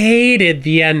hated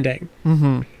the ending.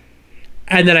 Mm-hmm.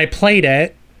 And then I played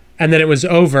it, and then it was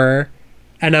over,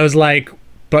 and I was like,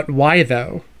 but why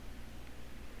though?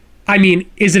 I mean,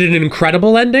 is it an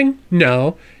incredible ending?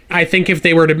 No. I think if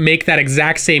they were to make that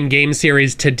exact same game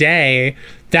series today,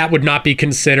 that would not be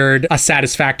considered a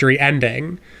satisfactory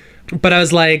ending. But I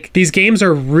was like, these games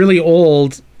are really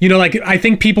old. You know, like, I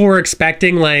think people were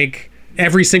expecting, like,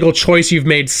 every single choice you've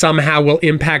made somehow will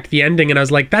impact the ending. And I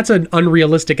was like, that's an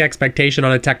unrealistic expectation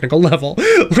on a technical level.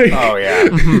 Like, oh, yeah.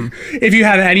 If you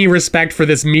have any respect for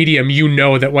this medium, you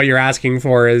know that what you're asking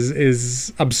for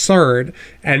is absurd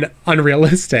and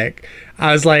unrealistic.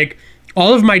 I was like,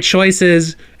 all of my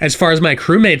choices, as far as my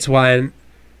crewmates went,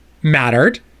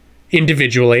 mattered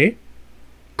individually.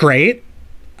 Great.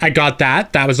 I got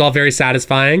that. That was all very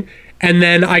satisfying. And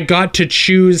then I got to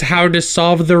choose how to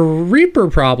solve the Reaper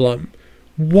problem.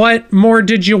 What more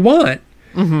did you want?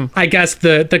 Mm-hmm. I guess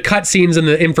the cutscenes and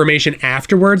the information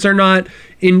afterwards are not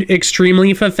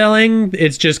extremely fulfilling.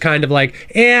 It's just kind of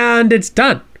like, and it's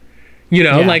done. You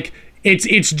know, like,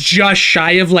 it's just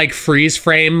shy of like freeze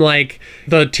frame, like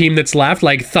the team that's left,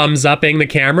 like thumbs upping the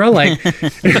camera, like.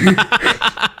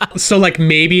 So like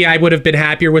maybe I would have been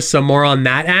happier with some more on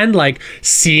that end, like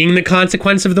seeing the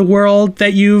consequence of the world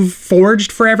that you've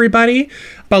forged for everybody.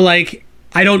 But like,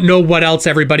 I don't know what else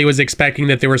everybody was expecting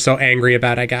that they were so angry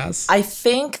about, I guess. I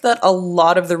think that a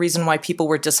lot of the reason why people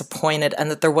were disappointed and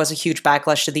that there was a huge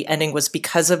backlash to the ending was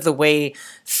because of the way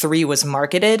 3 was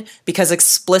marketed. Because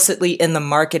explicitly in the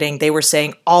marketing, they were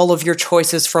saying all of your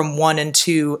choices from 1 and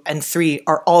 2 and 3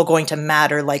 are all going to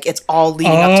matter. Like, it's all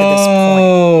leading up to this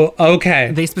point. Oh,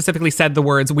 okay. They specifically said the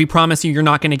words, "We promise you, you're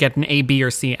not going to get an A, B,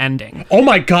 or C ending." Oh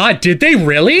my God, did they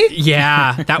really?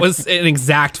 Yeah, that was an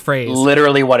exact phrase.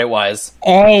 Literally what it was.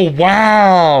 Oh,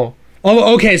 wow.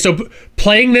 Oh, okay. So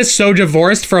playing this so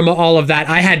divorced from all of that,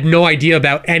 I had no idea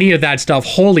about any of that stuff.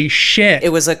 Holy shit.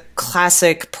 It was a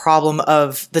classic problem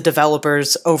of the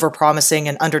developers overpromising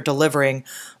and under-delivering,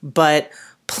 but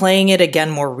playing it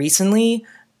again more recently,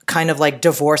 kind of like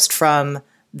divorced from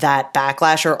that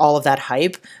backlash or all of that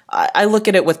hype, I look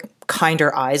at it with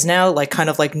kinder eyes now, like kind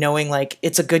of like knowing like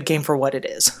it's a good game for what it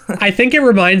is. I think it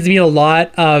reminds me a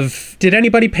lot of, did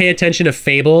anybody pay attention to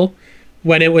Fable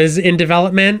when it was in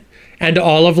development? And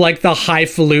all of like the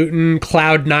highfalutin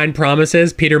Cloud9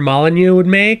 promises Peter Molyneux would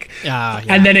make. Yeah.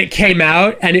 And then it came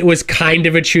out and it was kind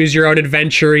of a choose your own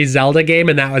adventure Zelda game,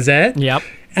 and that was it. Yep.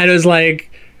 And it was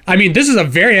like, I mean, this is a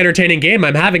very entertaining game.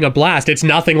 I'm having a blast. It's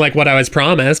nothing like what I was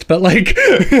promised, but like...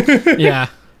 Yeah.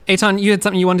 Eitan, you had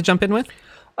something you wanted to jump in with?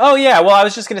 Oh, yeah. Well, I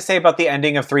was just going to say about the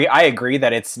ending of 3, I agree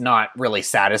that it's not really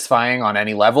satisfying on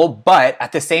any level, but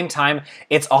at the same time,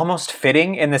 it's almost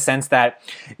fitting in the sense that,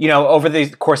 you know, over the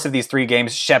course of these 3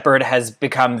 games, Shepard has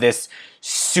become this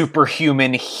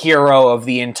superhuman hero of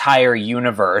the entire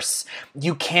universe.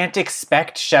 You can't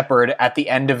expect Shepard at the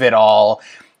end of it all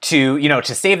to, you know,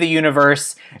 to save the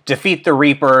universe, defeat the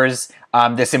Reapers,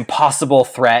 this impossible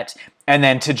threat, and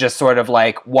then to just sort of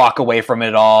like walk away from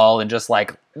it all and just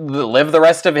like live the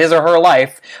rest of his or her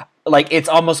life. Like, it's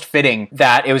almost fitting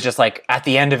that it was just like at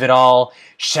the end of it all,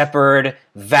 Shepard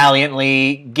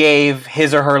valiantly gave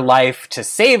his or her life to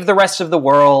save the rest of the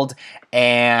world,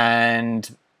 and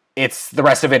the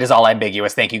rest of it is all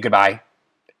ambiguous. Thank you, goodbye.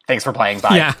 Thanks for playing.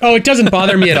 Bye. Yeah. Oh, it doesn't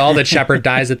bother me at all that Shepard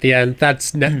dies at the end.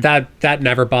 That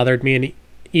never bothered me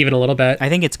even a little bit. I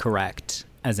think it's correct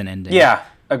as an ending. Yeah,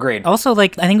 agreed. Also,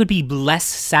 like, I think it would be less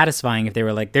satisfying if they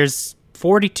were like, there's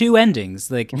 42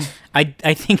 endings. Like, I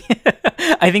think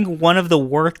I think one of the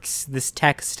works this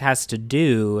text has to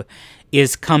do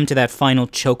is come to that final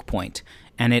choke point,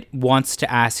 and it wants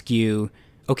to ask you,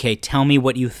 okay, tell me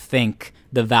what you think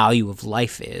the value of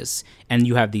life is, and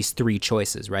you have these three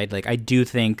choices, right? Like, I do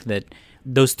think that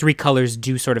those three colors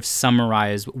do sort of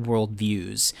summarize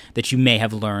worldviews that you may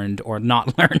have learned or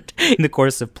not learned in the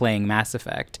course of playing Mass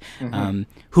Effect.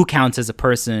 Who counts as a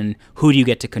person? Who do you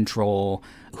get to control?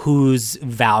 Whose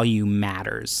value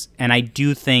matters? And I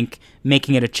do think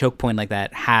making it a choke point like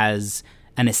that has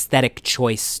an aesthetic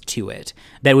choice to it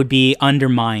that would be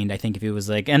undermined, I think, if it was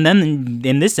like, and then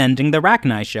in this ending, the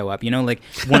Rachni show up, like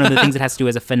one of the things it has to do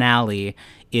as a finale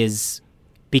is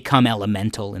become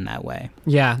elemental in that way.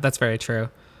 Yeah, that's very true.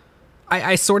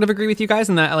 I sort of agree with you guys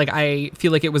in that, like, I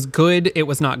feel like it was good. It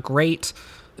was not great.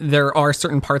 There are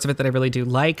certain parts of it that I really do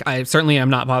like. I certainly am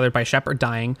not bothered by Shepard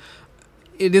dying.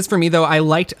 It is for me, though, I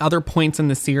liked other points in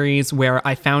the series where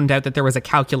I found out that there was a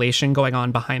calculation going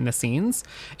on behind the scenes.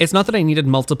 It's not that I needed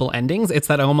multiple endings. It's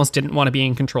that I almost didn't want to be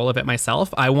in control of it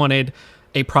myself. I wanted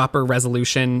a proper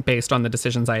resolution based on the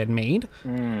decisions I had made.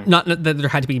 Not that there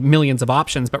had to be millions of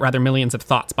options, but rather millions of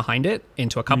thoughts behind it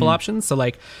into a couple options. So,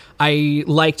 like, I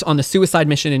liked on the suicide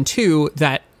mission in 2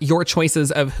 that your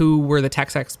choices of who were the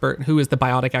tech expert, who was the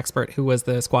biotic expert, who was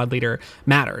the squad leader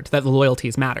mattered, that the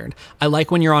loyalties mattered. I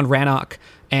like when you're on Rannoch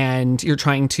and you're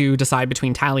trying to decide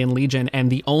between Tali and Legion, and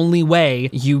the only way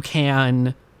you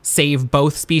can save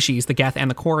both species, the Geth and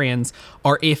the Quarians,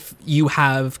 are if you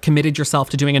have committed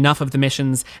yourself to doing enough of the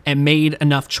missions and made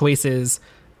enough choices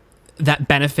that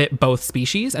benefit both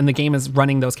species, and the game is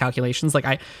running those calculations.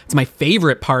 Like, it's my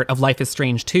favorite part of Life is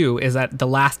Strange 2 is that the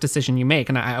last decision you make,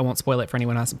 and I won't spoil it for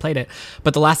anyone who hasn't played it,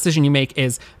 but the last decision you make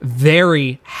is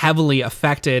very heavily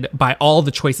affected by all the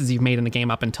choices you've made in the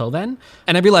game up until then.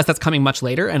 And I realize that's coming much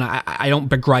later, and I don't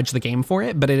begrudge the game for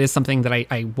it, but it is something that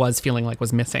I was feeling like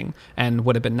was missing and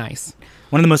would have been nice.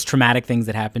 One of the most traumatic things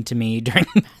that happened to me during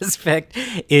Mass Effect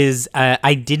is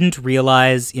I didn't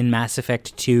realize in Mass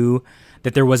Effect 2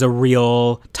 that there was a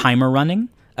real timer running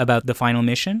about the final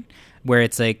mission, where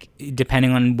it's like,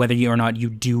 depending on whether you or not you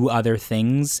do other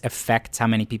things affects how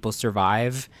many people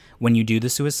survive when you do the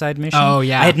suicide mission. Oh,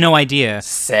 yeah. I had no idea.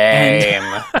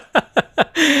 Same.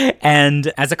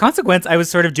 And as a consequence, I was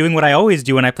sort of doing what I always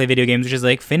do when I play video games, which is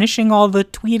like finishing all the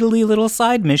tweedly little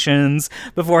side missions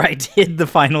before I did the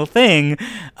final thing,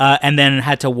 and then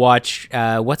had to watch,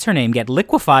 what's her name, get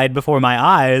liquefied before my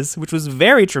eyes, which was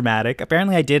very traumatic.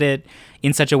 Apparently I did it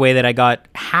in such a way that I got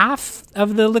half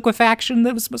of the liquefaction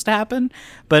that was supposed to happen,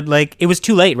 but like it was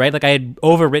too late, right? Like I had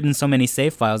overwritten so many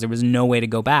save files, there was no way to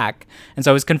go back. And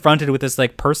so I was confronted with this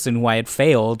like person who I had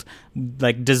failed,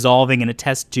 like dissolving in a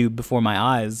test tube before my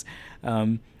eyes.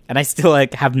 And I still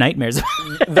like have nightmares.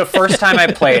 The first time I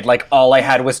played, like all I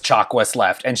had was Chakwas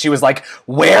left, and she was like,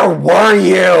 "Where were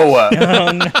you?" Oh,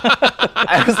 no.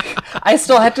 I was like, I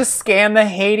still had to scan the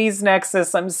Hades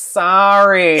Nexus. I'm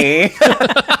sorry.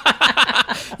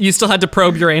 You still had to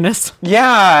probe Uranus?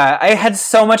 Yeah, I had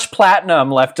so much platinum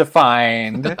left to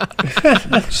find.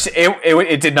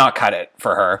 It did not cut it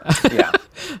for her. Yeah.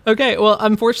 Okay, well,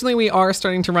 unfortunately, we are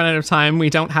starting to run out of time. We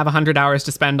don't have 100 hours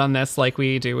to spend on this like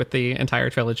we do with the entire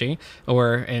trilogy,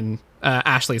 or in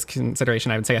Ashley's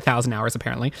consideration, I would say 1,000 hours,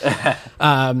 apparently.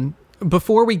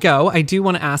 Before we go, I do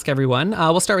want to ask everyone,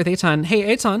 we'll start with Eitan.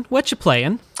 Hey, Eitan, what you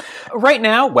playing? Right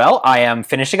now, well, I am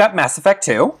finishing up Mass Effect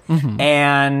 2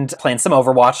 and playing some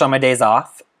Overwatch on my days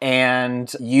off.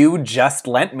 And you just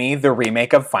lent me the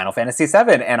remake of Final Fantasy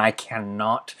VII, and I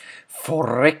cannot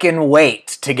frickin' wait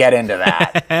to get into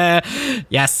that.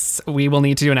 Yes, we will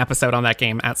need to do an episode on that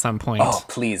game at some point. Oh,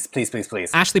 please, please, please,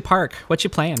 please. Ashley Park, what you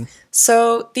playing?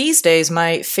 So these days,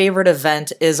 my favorite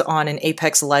event is on an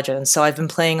Apex Legends. So I've been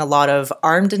playing a lot of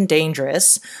Armed and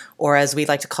Dangerous, or as we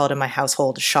like to call it in my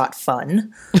household, Shot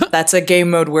Fun. That's a game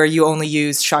mode where you only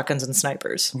use shotguns and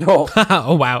snipers. No.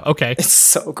 Oh, wow. Okay. It's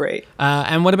so great.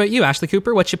 And what about you, Ashley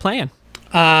Cooper? What you playing?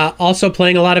 Also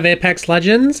playing a lot of Apex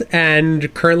Legends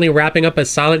and currently wrapping up a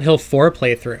Silent Hill 4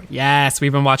 playthrough. Yes,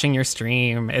 we've been watching your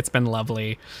stream. It's been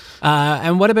lovely.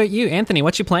 And what about you, Anthony?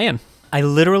 What you playing? I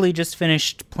literally just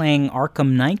finished playing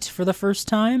Arkham Knight for the first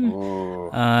time.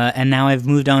 And now I've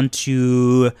moved on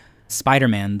to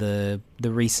Spider-Man, the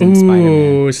recent Spider-Man.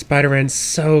 Ooh, Spider-Man's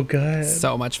so good.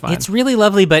 So much fun. It's really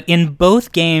lovely, but in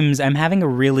both games, I'm having a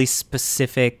really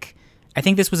specific I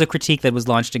think this was a critique that was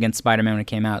launched against Spider-Man when it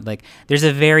came out. Like, there's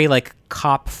a very, like,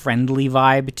 cop-friendly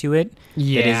vibe to it.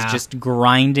 Yeah. It is just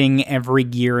grinding every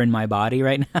gear in my body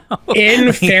right now.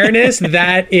 In fairness,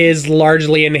 that is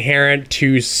largely inherent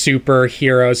to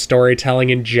superhero storytelling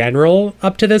in general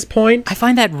up to this point. I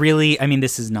find that really, I mean,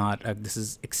 this is not, this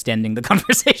is extending the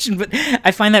conversation, but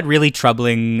I find that really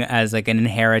troubling as, like, an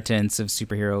inheritance of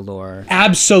superhero lore.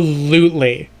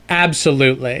 Absolutely.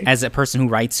 Absolutely. As a person who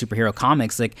writes superhero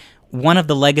comics, like, one of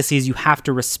the legacies you have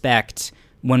to respect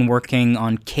when working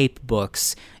on Cape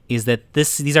books is that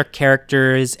these are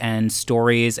characters and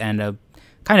stories and a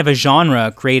kind of a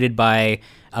genre created by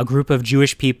a group of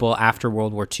Jewish people after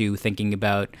World War II thinking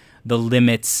about the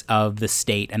limits of the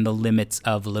state and the limits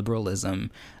of liberalism.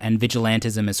 And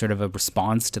vigilantism is sort of a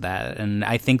response to that. And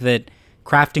I think that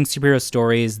crafting superhero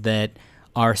stories that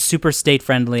are super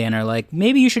state-friendly and are like,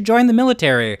 maybe you should join the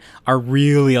military, are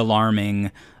really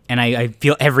alarming. And I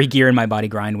feel every gear in my body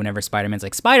grind whenever Spider-Man's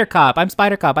like, Spider Cop, I'm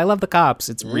Spider Cop, I love the cops.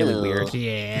 It's really weird.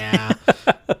 Yeah.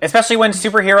 Especially when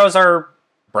superheroes are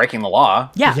breaking the law.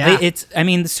 Yeah. I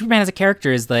mean, the Superman as a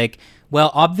character is like,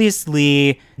 well,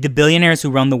 obviously the billionaires who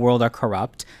run the world are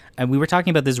corrupt. And we were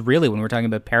talking about this really when we were talking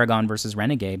about Paragon versus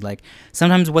Renegade. Like,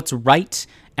 sometimes what's right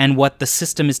and what the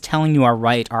system is telling you are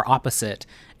right are opposite.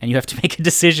 And you have to make a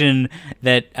decision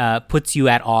that puts you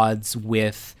at odds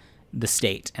with the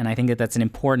state. And I think that that's an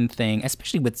important thing,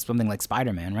 especially with something like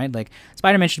Spider-Man, right? Like,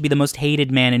 Spider-Man should be the most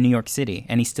hated man in New York City,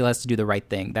 and he still has to do the right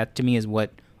thing. That, to me, is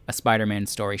what a Spider-Man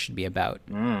story should be about.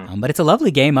 But it's a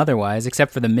lovely game otherwise,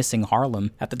 except for the missing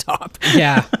Harlem at the top.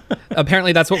 Yeah.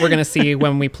 Apparently that's what we're going to see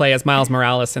when we play as Miles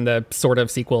Morales in the sort of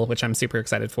sequel, which I'm super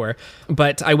excited for.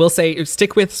 But I will say,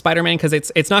 stick with Spider-Man because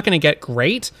it's not going to get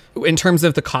great in terms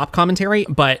of the cop commentary,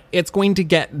 but it's going to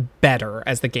get better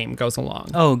as the game goes along.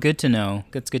 Oh, good to know.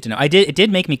 That's good to know. It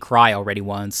did make me cry already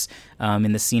once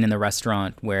in the scene in the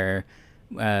restaurant where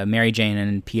Mary Jane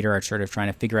and Peter are sort of trying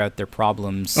to figure out their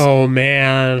problems. Oh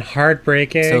man,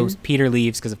 heartbreaking. So Peter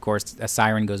leaves because, of course, a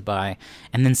siren goes by.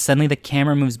 And then suddenly the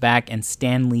camera moves back and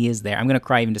Stan Lee is there. I'm going to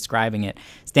cry even describing it.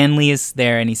 Stan Lee is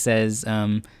there and he says,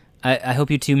 I hope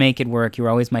you two make it work. You're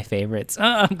always my favorites.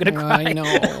 Oh, I'm going to cry. I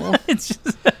know. It's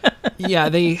just... Yeah,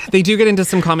 they do get into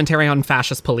some commentary on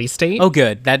fascist police state. Oh,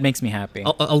 good. That makes me happy.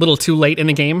 A little too late in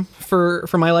the game for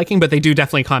my liking, but they do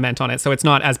definitely comment on it, so it's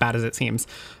not as bad as it seems.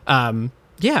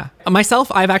 Yeah.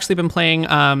 Myself, I've actually been playing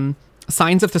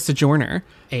Signs of the Sojourner,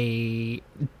 a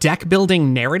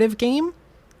deck-building narrative game.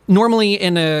 Normally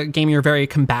in a game, you're very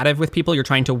combative with people. You're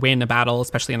trying to win a battle,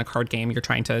 especially in a card game. You're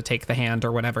trying to take the hand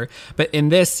or whatever. But in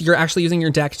this, you're actually using your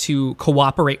deck to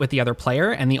cooperate with the other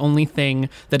player. And the only thing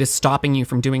that is stopping you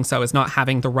from doing so is not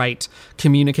having the right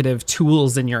communicative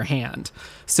tools in your hand.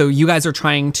 So you guys are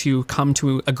trying to come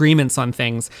to agreements on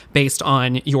things based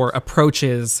on your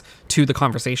approaches to the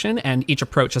conversation. And each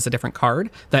approach is a different card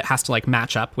that has to like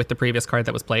match up with the previous card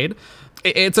that was played.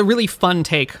 It's a really fun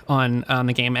take on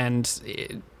the game, and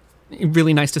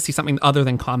really nice to see something other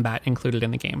than combat included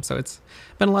in the game. So it's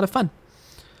been a lot of fun.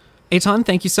 Eitan,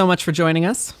 thank you so much for joining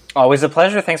us. Always a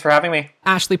pleasure. Thanks for having me.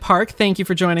 Ashley Park, thank you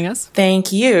for joining us.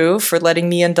 Thank you for letting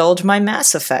me indulge my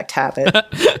Mass Effect habit.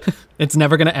 It's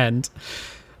never going to end.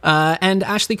 And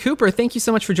Ashley Cooper, thank you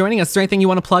so much for joining us. Is there anything you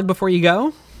want to plug before you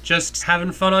go? Just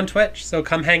having fun on Twitch, so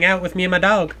come hang out with me and my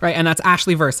dog. Right, and that's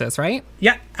Ashley Versus, right?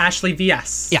 Yeah, Ashley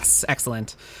VS. Yes,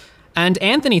 excellent. And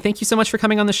Anthony, thank you so much for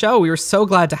coming on the show. We were so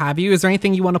glad to have you. Is there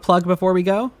anything you want to plug before we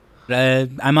go?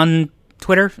 I'm on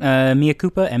Twitter,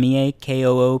 Meakoopa,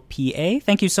 MEAKOOPA.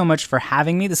 Thank you so much for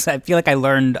having me. I feel like I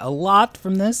learned a lot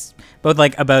from this, both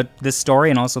like about this story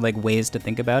and also like ways to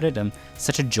think about it.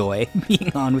 Such a joy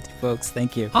being on with you folks.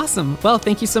 Thank you. Awesome. Well,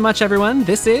 thank you so much, everyone.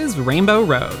 This is Rainbow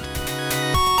Road.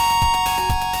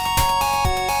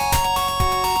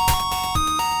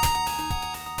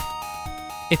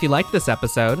 If you liked this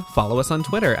episode, follow us on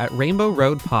Twitter at Rainbow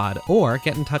Road Pod, or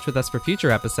get in touch with us for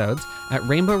future episodes at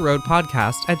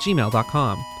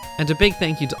rainbowroadpodcast@gmail.com. And a big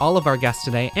thank you to all of our guests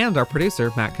today and our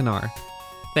producer, Matt Kanar.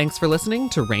 Thanks for listening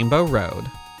to Rainbow Road.